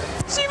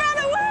 She ran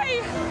away!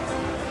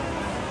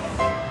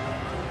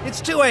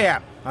 It's 2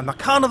 a.m. and the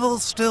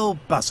carnival's still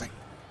buzzing.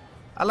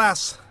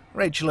 Alas,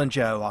 Rachel and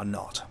Joe are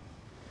not.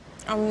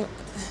 I'm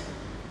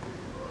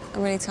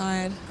really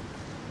tired.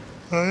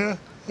 Oh, yeah?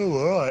 Oh,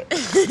 all right.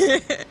 You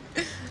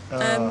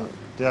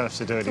don't have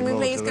to do any Can more, we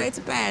please do go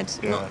to bed?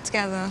 Yeah. Not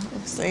together,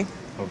 obviously.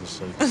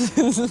 Obviously.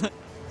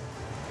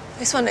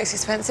 This one looks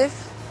expensive.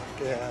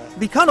 Yeah.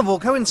 The carnival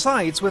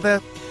coincides with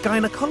a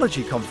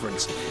gynecology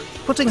conference,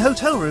 putting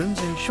hotel rooms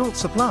in short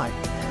supply.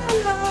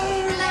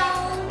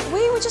 Hello.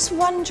 We were just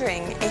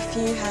wondering if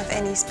you have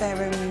any spare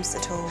rooms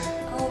at all.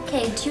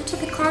 Okay, due to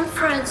the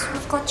conference,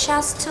 we've got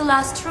just 2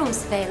 last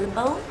rooms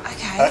available.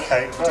 Okay.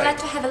 Okay, Would you like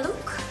to have a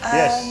look?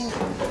 Yes.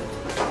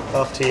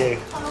 After you.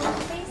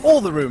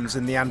 All the rooms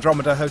in the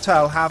Andromeda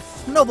Hotel have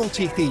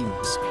novelty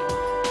themes.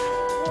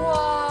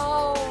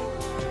 Whoa.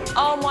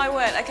 Oh my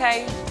word.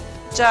 Okay,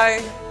 Joe.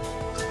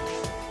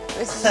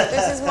 This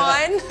is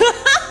mine.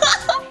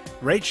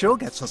 Rachel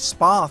gets a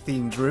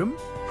spa-themed room.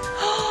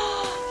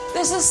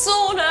 There's a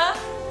sauna.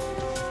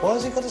 Why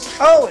has he got a...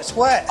 Oh, it's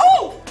wet.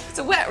 Oh, it's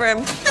a wet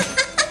room.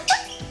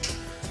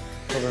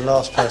 Well, the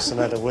last person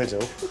had a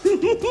whittle.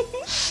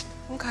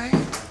 Okay.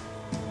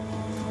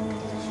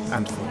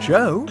 And for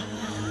Joe...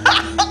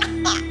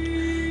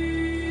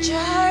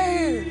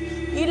 Joe,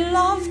 you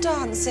love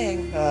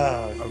dancing.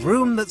 Oh. A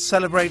room that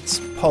celebrates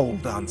pole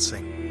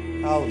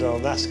dancing. Hold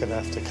on, that's going to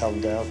have to come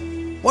down.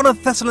 One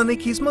of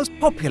Thessaloniki's most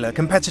popular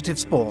competitive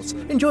sports,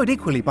 enjoyed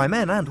equally by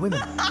men and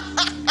women.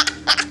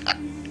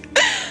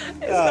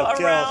 It's got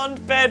a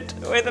round bed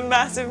with a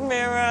massive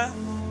mirror.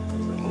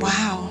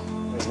 Wow.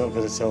 It's not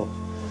good at all.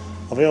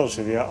 I'll be honest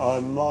with you, I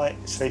might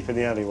sleep in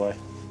the alleyway.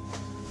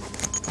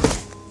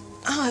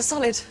 Oh, it's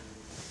solid.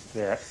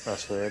 Yeah,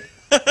 that's weird.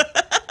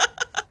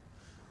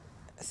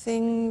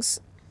 Things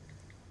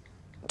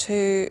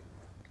to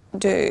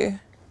do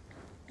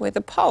with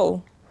a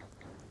pole.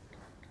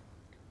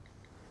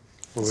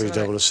 I really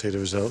don't want to see the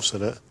results of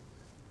that.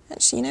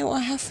 Actually, you know what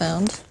I have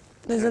found?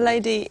 There's a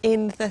lady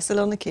in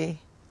Thessaloniki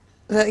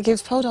that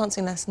gives pole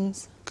dancing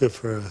lessons. Good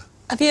for her.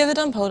 Have you ever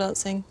done pole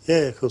dancing?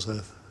 Yeah, of course I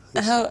have.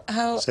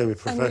 How?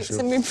 Semi-professional.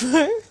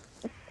 Semi-pro?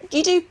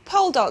 You do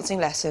pole dancing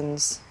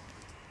lessons?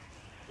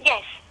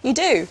 Yes. You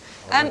do?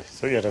 I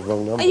thought you had a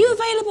wrong number. Are you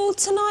available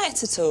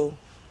tonight at all?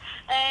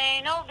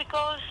 No,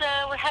 because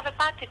we have a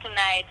party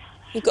tonight.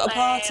 You've got a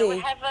party? We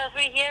have a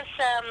 3 years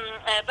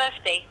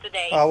birthday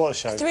today. Oh, what a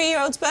shame.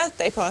 3-year-old's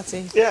birthday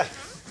party? Yeah.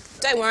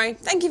 Don't worry.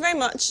 Thank you very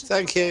much.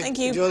 Thank you. Thank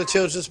you. Enjoy the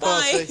children's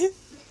party.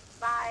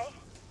 Bye.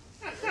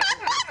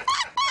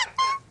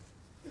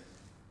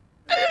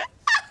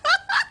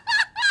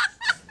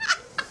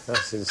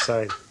 That's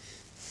insane.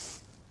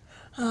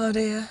 Oh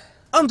dear.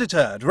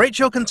 Undeterred,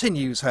 Rachel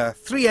continues her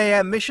 3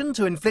 a.m. mission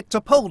to inflict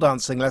a pole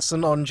dancing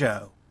lesson on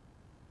Joe.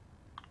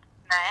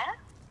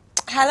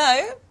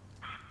 Hello?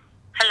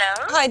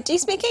 Hello? Hi, do you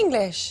speak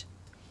English?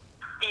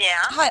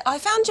 Yeah. Hi, I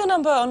found your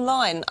number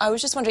online. I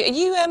was just wondering, are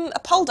you a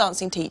pole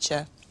dancing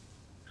teacher?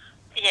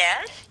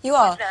 Yes. You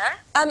are? Who's there?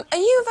 Are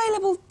you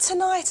available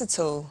tonight at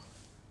all?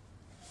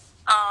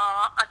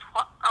 At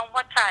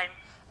what time?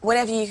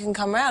 Whenever you can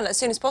come round, as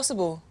soon as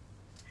possible.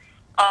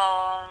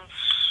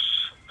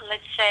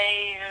 Let's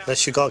say...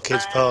 Unless you got a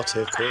kids' party,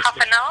 of course. Half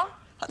an hour?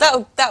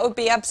 That would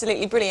be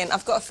absolutely brilliant.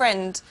 I've got a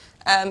friend,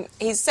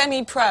 he's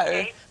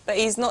semi-pro, but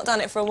he's not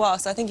done it for a while,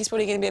 so I think he's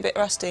probably going to be a bit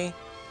rusty.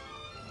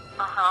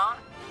 Uh-huh.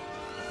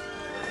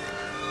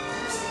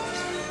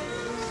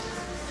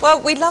 Well,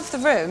 we love the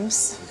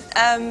rooms.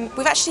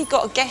 We've actually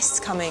got a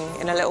guest coming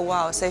in a little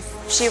while, so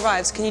if she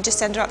arrives, can you just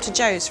send her up to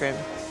Joe's room?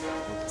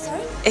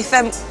 Sorry?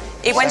 Sounds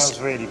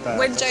really bad.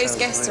 When That Joe's sounds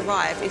guests really-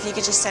 arrive, if you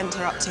could just send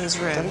her up to his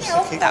room,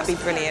 Yeah. that'd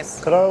be brilliant.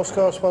 Could I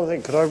also ask one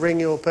thing? Could I ring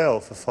your bell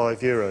for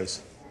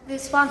 €5?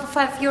 This one for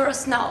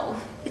 €5, no.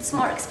 It's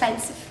more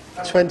expensive.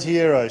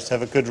 €20 to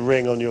have a good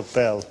ring on your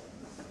bell.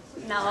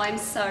 No, I'm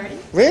sorry.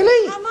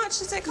 Really? How much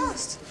does it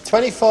cost?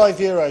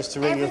 €25 to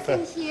ring your bell.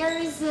 Everything here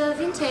is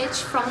vintage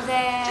from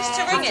the... Just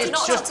to ring it,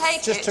 not to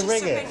take just it. to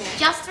ring it.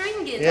 Just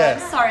ring it? Yeah.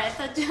 I'm sorry, I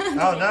thought...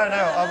 Oh,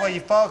 no. Oh, well,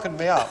 you've bargained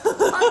me up. Okay,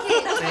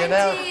 So you're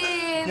now...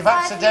 You've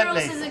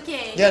accidentally... €25 is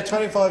okay. Yeah,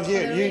 25 you.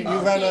 You've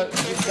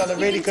done a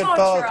really good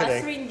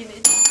bargaining. Ringing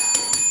it.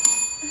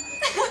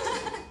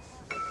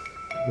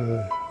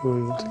 We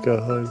want to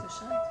go home.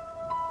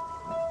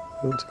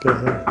 We want to go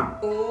home.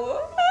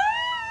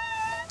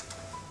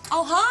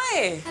 Oh,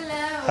 hi.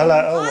 Hello. Oh,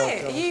 Hi, my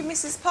God. are you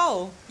Mrs.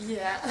 Pole?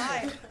 Yeah.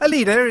 Hi.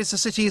 Alida is the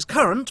city's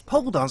current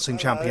pole dancing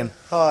champion.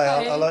 Hi,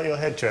 I like your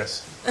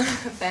headdress.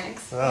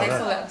 Thanks. Oh, Thanks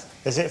no. a lot.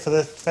 Is it for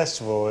the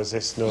festival or is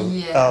this normal?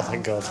 Yeah. Oh,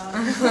 thank God.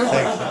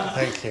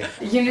 Thank you.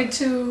 You need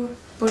to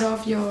put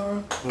off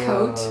your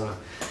coat.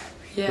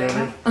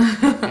 Yeah.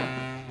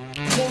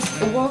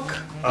 Just walk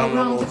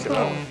around the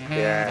pole.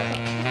 Yeah.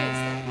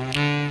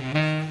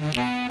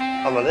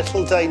 I'm a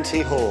little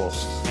dainty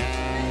horse.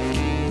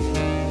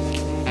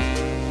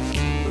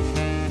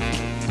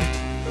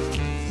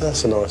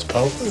 That's a nice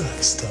pole. Look at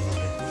that starling.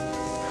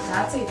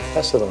 That's it.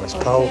 That's a nice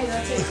pole.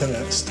 that's it. Look at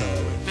that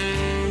starling.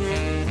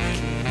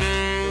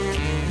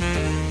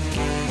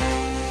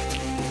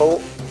 Oh,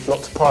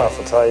 not to pie off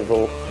the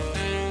table.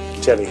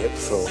 Jelly hit the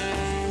floor.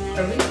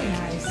 Really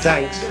nice.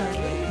 Thanks.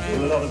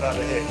 I'm not about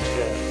the hips,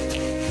 yeah.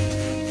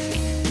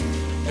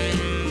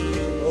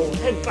 Oh,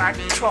 head back,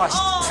 Christ.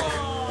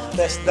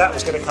 That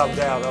was going to come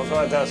down. I was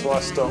right down, so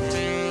I stopped.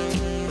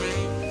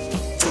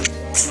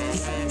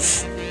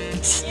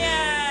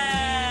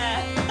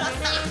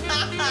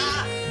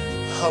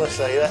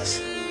 Honestly,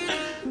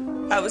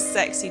 That was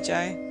sexy,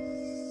 Joe.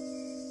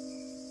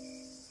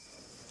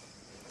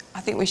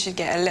 I think we should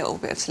get a little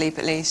bit of sleep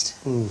at least.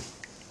 And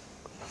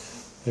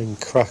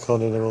crack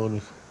on in the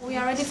morning. We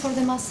are ready for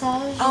the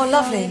massage. Oh, If you are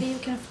lovely. ready, you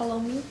can follow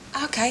me.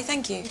 Okay,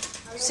 thank you.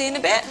 See you in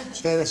a bit.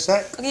 See you in a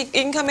sec. You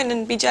can come in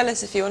and be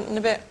jealous if you want in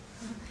a bit.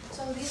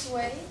 So this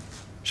way.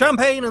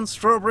 Champagne and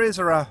strawberries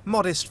are a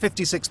modest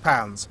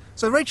 £56,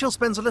 so Rachel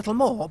spends a little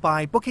more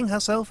by booking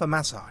herself a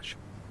massage.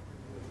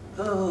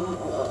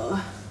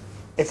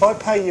 If I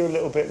pay you a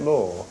little bit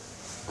more,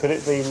 could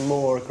it be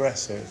more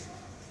aggressive?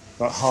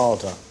 Like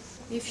harder?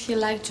 If she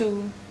like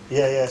to...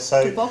 Yeah,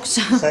 so, To box?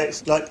 so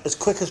it's like as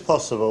quick as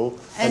possible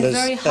And as,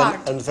 very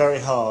hard. and very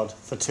hard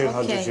for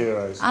 €200.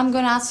 Okay. I'm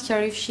gonna ask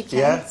her if she can.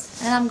 Yeah?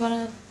 And I'm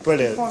gonna...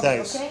 Brilliant, perform it,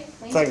 thanks. okay?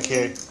 Thank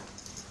you.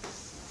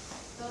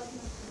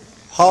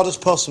 Hard as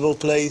possible,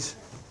 please.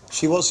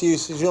 She wants to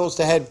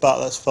headbutt,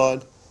 that's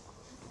fine.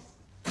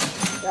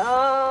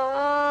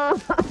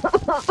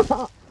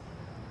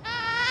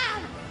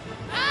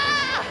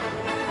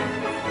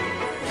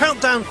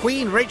 Countdown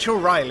queen Rachel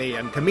Riley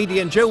and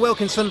comedian Joe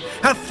Wilkinson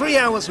have 3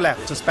 hours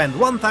left to spend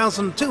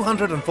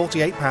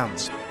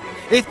 £1,248.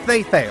 If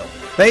they fail,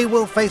 they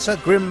will face a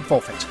grim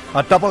forfeit,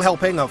 a double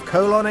helping of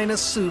colon anus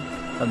soup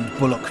and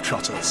bullock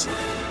trotters.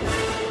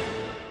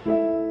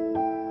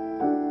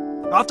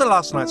 After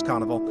last night's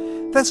carnival,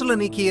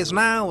 Thessaloniki is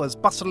now as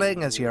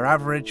bustling as your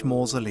average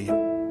mausoleum.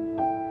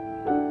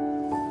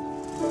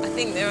 I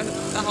think the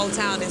whole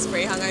town is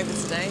pretty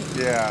hungover today.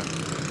 Yeah.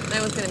 No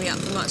one's going to be up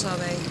for much, are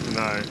they?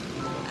 No.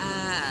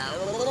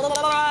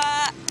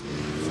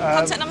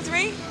 Contact number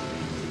 3?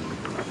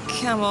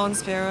 Come on,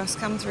 Spiros,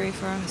 come through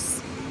for us.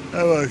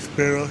 Hello,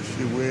 Spiros,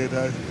 you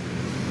weirdo.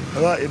 I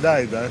like your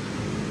name, though.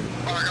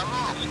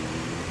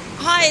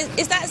 Hi,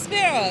 is that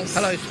Spiros?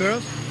 Hello,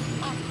 Spiros.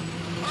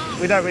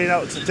 We don't really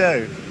know what to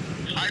do.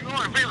 I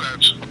know a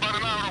village about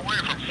an hour away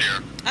from here.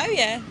 Oh,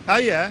 yeah. Oh,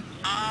 yeah?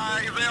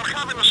 They are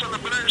having a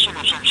celebration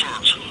of some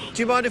sort.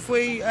 Do you mind if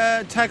we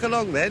tag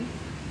along, then?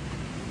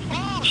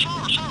 Oh,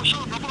 sure,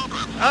 no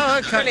problem. Ah,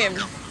 okay. Brilliant.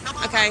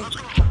 Okay.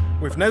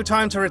 With no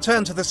time to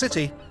return to the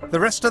city, the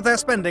rest of their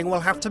spending will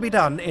have to be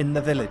done in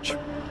the village.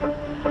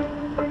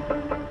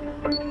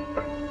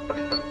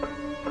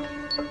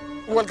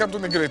 Welcome to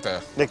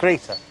Negrita.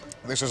 Negrita.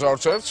 This is our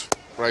church,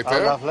 right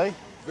there. Oh, lovely.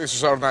 This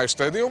is our nice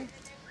stadium.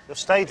 Your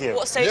stadium?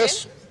 What stadium?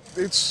 Yes,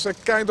 it's a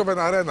kind of an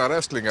arena,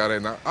 wrestling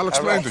arena. I'll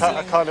explain to you.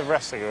 A kind of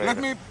wrestling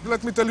arena.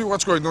 Let me tell you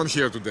what's going on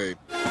here today.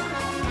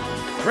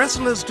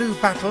 Wrestlers do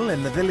battle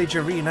in the village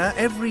arena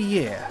every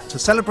year to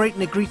celebrate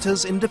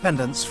Negrita's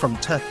independence from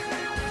Turkey.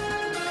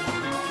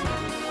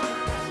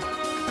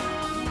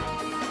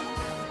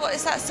 What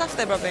is that stuff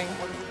they're rubbing?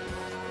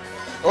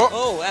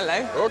 Oh,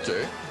 hello.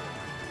 Okay.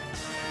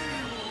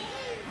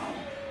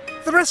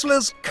 The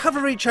wrestlers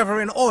cover each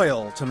other in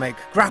oil to make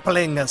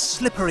grappling as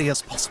slippery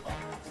as possible.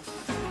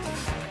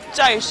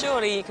 Joe,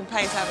 surely you can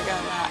pay to have a go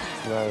at that.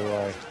 No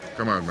way.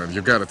 Come on, man,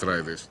 you gotta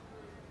try this.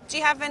 Do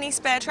you have any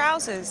spare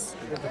trousers?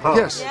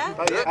 Yes. Yeah?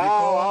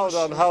 Oh,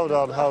 hold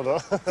on.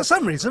 For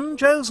some reason,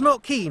 Joe's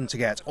not keen to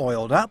get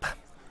oiled up,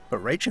 but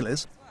Rachel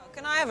is.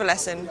 Can I have a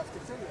lesson?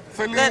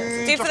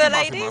 Θέλει Do for the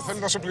ladies? Θέλει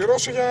να σε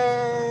πληρώσει για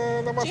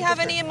να μάθει. Do you have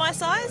any in my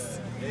size?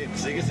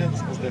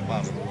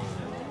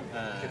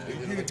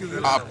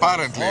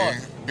 Apparently,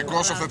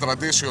 because of the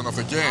tradition of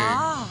the game,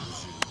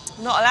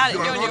 Not allowed. you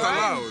are You're on not your own.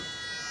 allowed.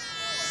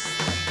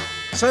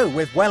 So,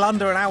 with well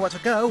under an hour to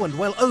go and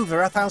well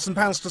over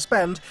 £1,000 to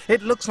spend,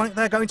 it looks like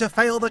they're going to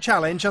fail the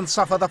challenge and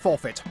suffer the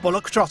forfeit,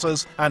 bullock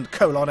trotters and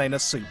colon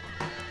anus soup.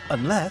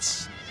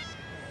 Unless...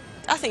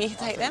 I think you can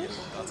take them.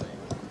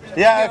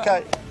 Yeah,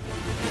 okay.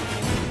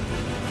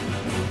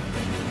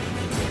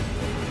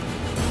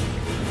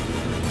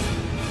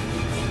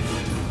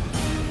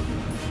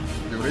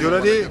 You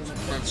ready?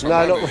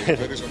 No, not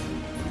really.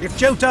 If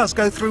Joe does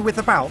go through with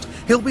the bout,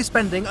 he'll be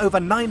spending over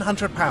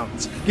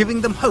 £900, giving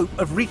them hope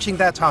of reaching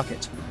their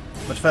target.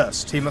 But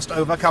first, he must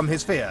overcome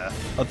his fear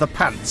of the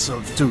pants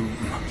of doom.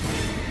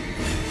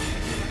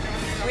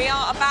 We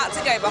are about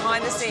to go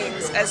behind the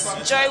scenes as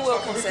Joe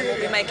Wilkinson will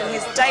be making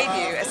his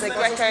debut as a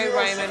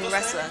Greco-Roman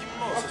wrestler.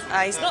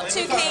 He's not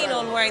too keen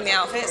on wearing the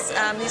outfits.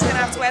 He's going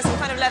to have to wear some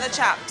kind of leather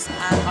chaps.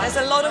 There's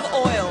a lot of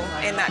oil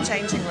in that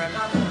changing room.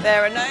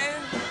 There are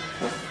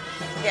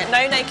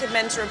no naked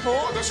men to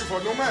report.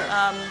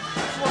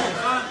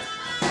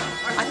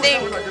 I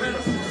think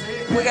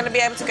we're going to be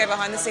able to go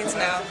behind the scenes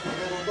now.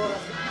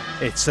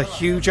 It's a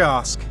huge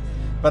ask,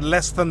 but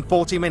less than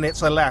 40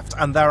 minutes are left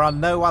and there are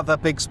no other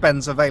big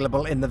spends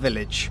available in the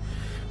village.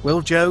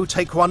 Will Joe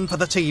take one for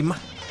the team?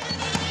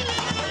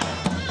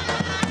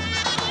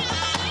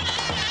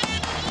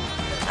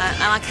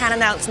 And I can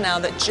announce now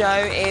that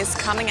Joe is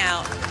coming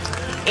out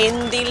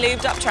in the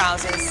lubed up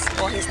trousers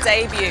for his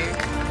debut.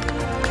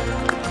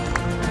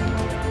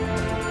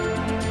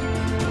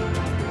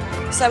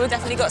 So we've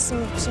definitely got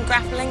some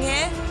grappling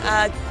here.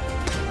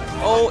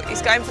 Oh,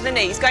 he's going for the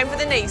knee, he's going for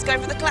the knee, he's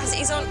going for the classic.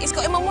 He's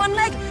got him on one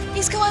leg.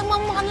 He's got him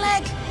on one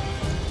leg.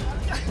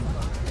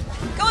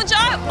 Go on,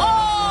 Joe.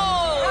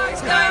 Oh,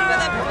 he's going for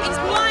he's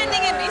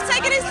blinding him. He's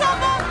taking his top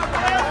off.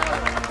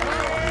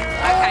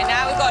 Okay,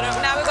 now we've got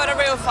a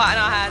real fight in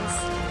our hands.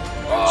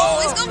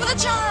 Oh, he's gone for the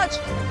charge.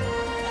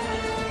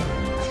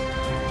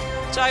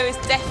 Joe is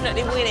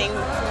definitely winning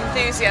from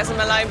enthusiasm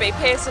alone, but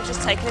Pierce have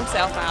just taken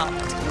himself out.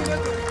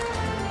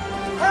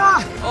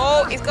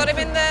 Oh, he's got him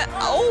in the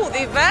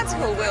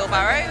vertical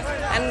wheelbarrow,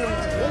 and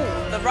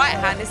the right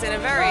hand is in a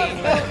very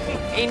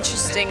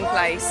interesting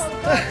place.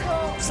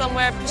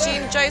 Somewhere I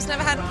presume Joe's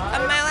never had a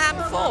male hand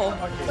before.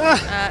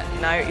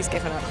 No, he's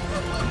given up.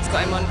 He's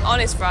got him on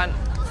his front,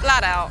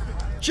 flat out.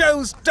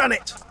 Joe's done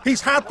it!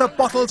 He's had the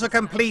bottle to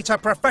complete a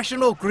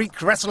professional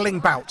Greek wrestling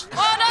bout.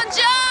 Well done,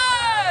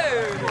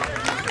 Joe!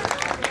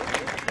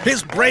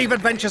 His brave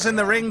adventures in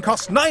the ring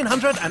cost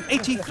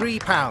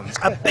 £983,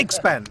 a big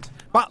spend.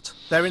 But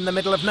they're in the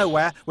middle of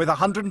nowhere with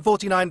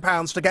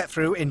 £149 to get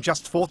through in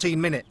just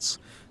 14 minutes.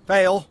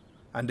 Fail,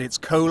 and it's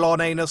colon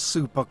anus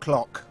soup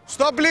o'clock.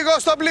 Stop λίγο,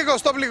 stop λίγο,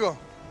 stop λίγο.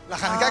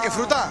 Λαχανικά και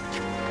φρούτα.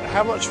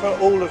 How much for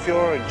all of your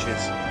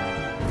oranges?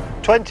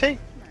 20?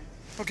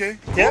 Okay.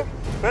 Yeah,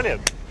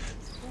 brilliant.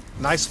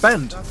 Nice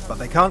spend, but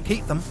they can't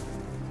keep them.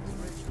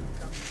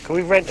 Can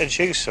we rent a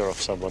juicer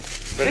off someone?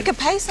 We could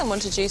pay someone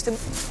to juice them.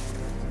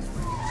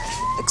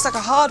 Looks like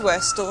a hardware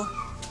store.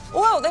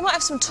 Well, they might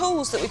have some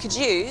tools that we could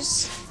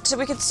use, so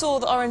we could saw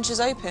the oranges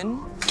open.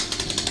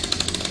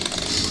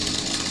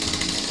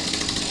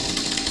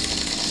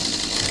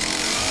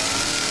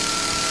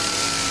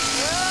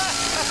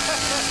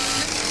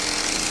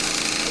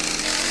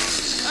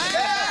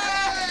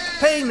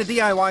 Paying the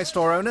DIY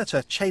store owner to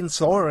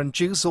chainsaw and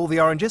juice all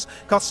the oranges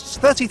costs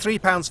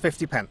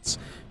 £33.50.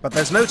 But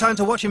there's no time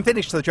to watch him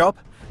finish the job.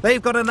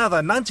 They've got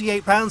another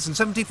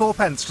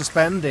 £98.74 to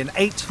spend in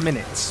 8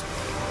 minutes.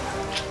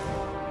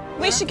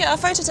 We should get our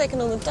photo taken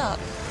on the duck.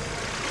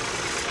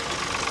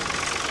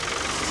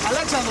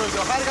 Αλέξανδρο,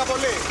 χάρηκα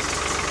πολύ.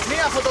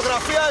 Μία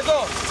φωτογραφία εδώ.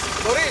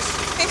 Μπορείς.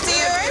 50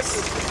 euros?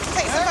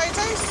 Take some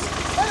photos?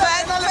 For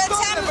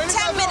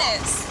 10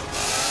 minutes.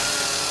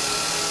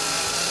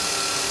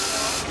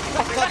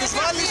 Θα τους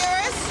βάλεις...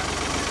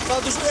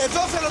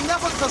 Εδώ θέλω μια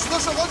φωτογραφία, θα σου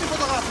δώσω εγώ τη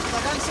φωτογραφία. Θα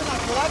κάνεις ένα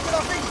κουράκι και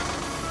θα φύγεις.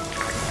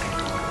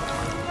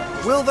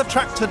 Will the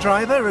tractor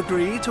driver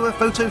agree to a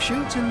photo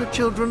shoot in the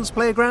children's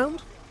playground?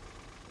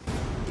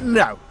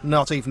 No,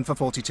 not even for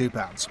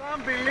 £42.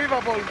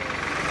 Unbelievable.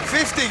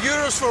 50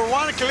 euros for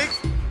one click.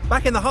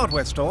 Back in the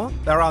hardware store,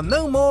 there are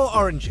no more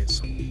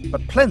oranges,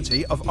 but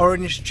plenty of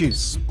orange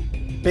juice.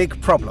 Big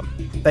problem.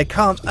 They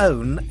can't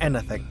own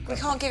anything. We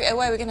can't give it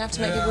away. We're going to have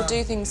to make people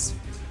do things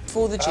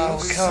for the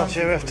juice. We can't,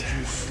 you have to.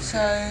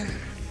 So...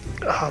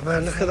 Oh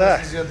man, look at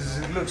that. As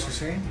it looks, you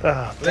see?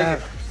 Oh, damn.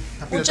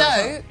 Well,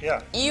 Joe,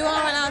 you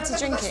are allowed to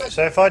drink it.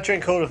 So if I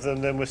drink all of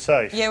them, then we're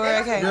safe? Yeah, we're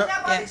okay.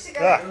 Yeah.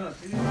 Ah.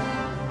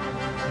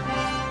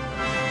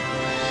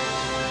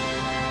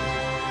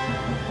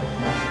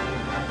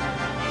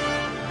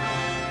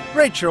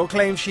 Rachel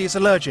claims she's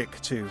allergic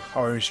to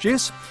orange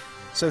juice,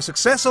 so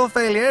success or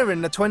failure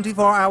in the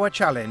 24-hour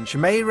challenge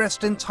may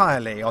rest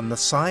entirely on the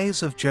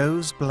size of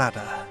Joe's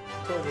bladder.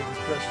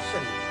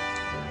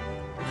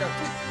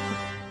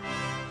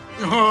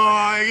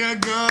 Oh, you're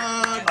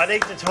good. I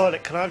need the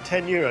toilet. Can I have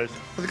 10 euros?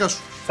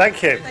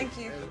 Thank you. Thank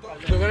you.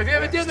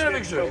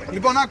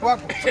 Λοιπόν, άκου,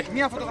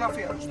 μια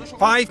φωτογραφία.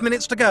 5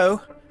 minutes to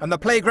go, and the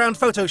playground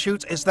photo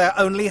shoot is their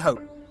only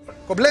hope.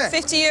 Κομπλέ.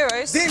 50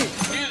 euros. Deal.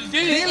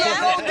 Deal.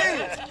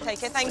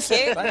 Take it, thank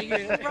you.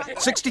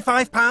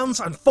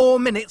 £65 and 4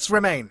 minutes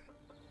remain.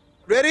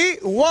 Ready?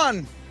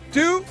 1,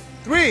 2,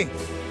 3.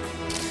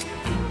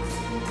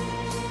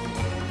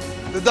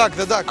 The duck,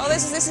 the duck. Oh,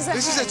 this is a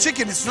This is a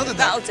chicken, it's not a duck.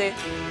 That'll do.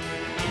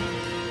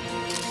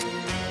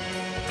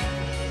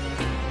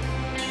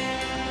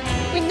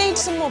 We need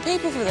some more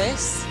people for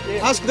this.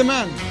 Ask the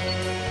man.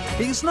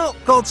 He's not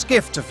God's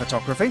gift to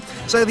photography,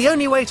 so the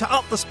only way to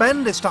up the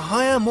spend is to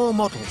hire more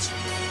models.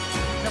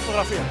 Μια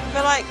φωτογραφία.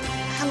 But like,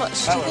 how much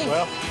do you think?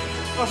 Well,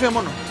 Φωτογραφία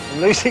μόνο.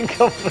 I'm losing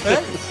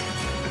confidence.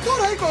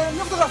 Τώρα,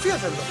 μια φωτογραφία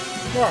θέλω.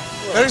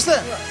 Ευχαριστέ.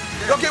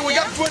 Okay, we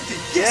got 20.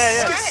 Yes,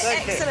 yes.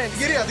 Right, excellent.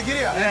 Την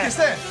κυρία.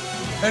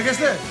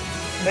 Έρχεστε.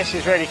 This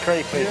is really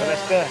creepy, but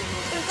let's go.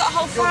 We've got a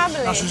whole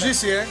family. Να σου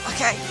ζήσει,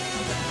 Okay.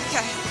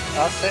 Okay.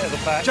 I'll sit at the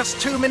back.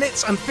 Just 2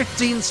 minutes and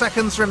 15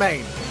 seconds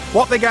remain.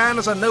 What began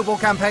as a noble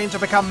campaign to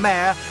become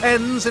mayor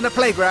ends in a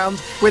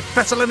playground with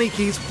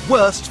Thessaloniki's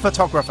worst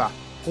photographer.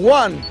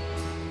 1,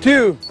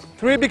 2,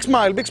 3, big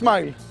smile, big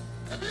smile.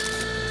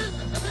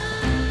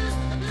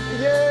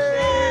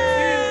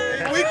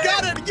 Yay! We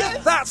got it,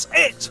 yes! That's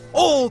it!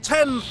 All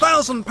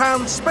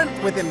 £10,000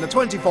 spent within the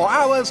 24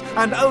 hours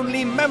and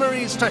only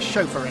memories to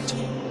show for it.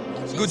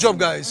 Good job,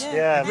 guys.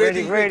 Yeah,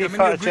 really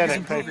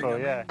photogenic people,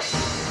 yeah.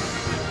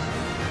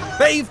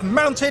 They've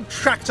mounted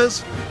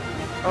tractors,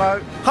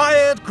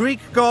 hired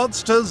Greek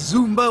gods to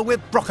Zumba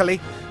with broccoli,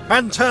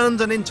 and turned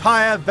an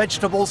entire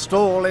vegetable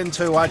stall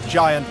into a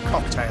giant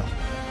cocktail.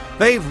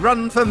 They've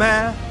run for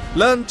mayor,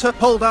 learned to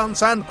pole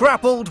dance, and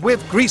grappled with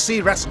greasy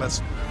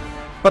wrestlers.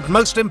 But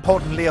most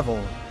importantly of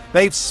all,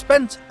 they've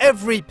spent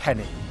every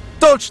penny,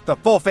 dodged the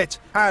forfeit,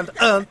 and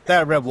earned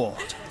their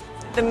reward.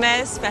 The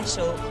mayor's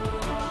special.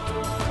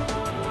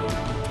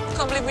 I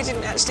can't believe we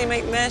didn't actually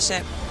make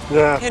mayorship.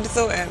 Yeah. Who'd have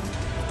thought it?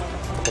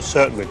 I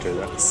certainly do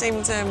that.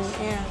 Seemed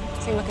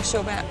like a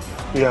sure bet.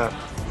 Yeah.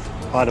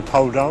 I had a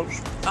pole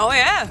dance. Oh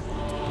yeah.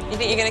 You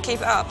think you're going to keep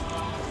it up?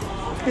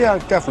 Yeah,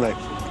 definitely.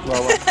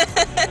 Well,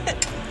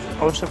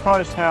 I was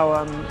surprised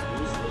how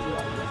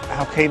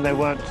keen they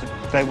were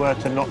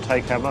to not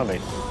take our money.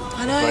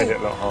 I know. Made it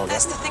a lot harder.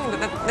 That's the thing, but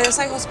they're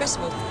so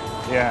hospitable.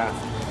 Yeah.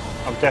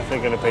 I'm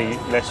definitely going to be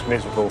less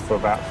miserable for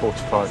about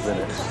 45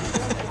 minutes.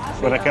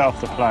 When I get off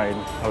the plane,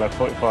 I'll have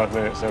 45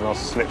 minutes and I'll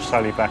slip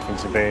slowly back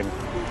into being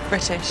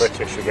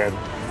British again.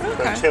 Okay.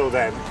 But until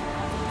then...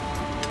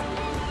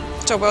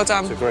 Job well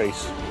done. To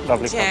Greece.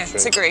 Lovely country. Yeah,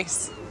 to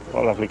Greece.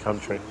 What a lovely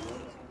country.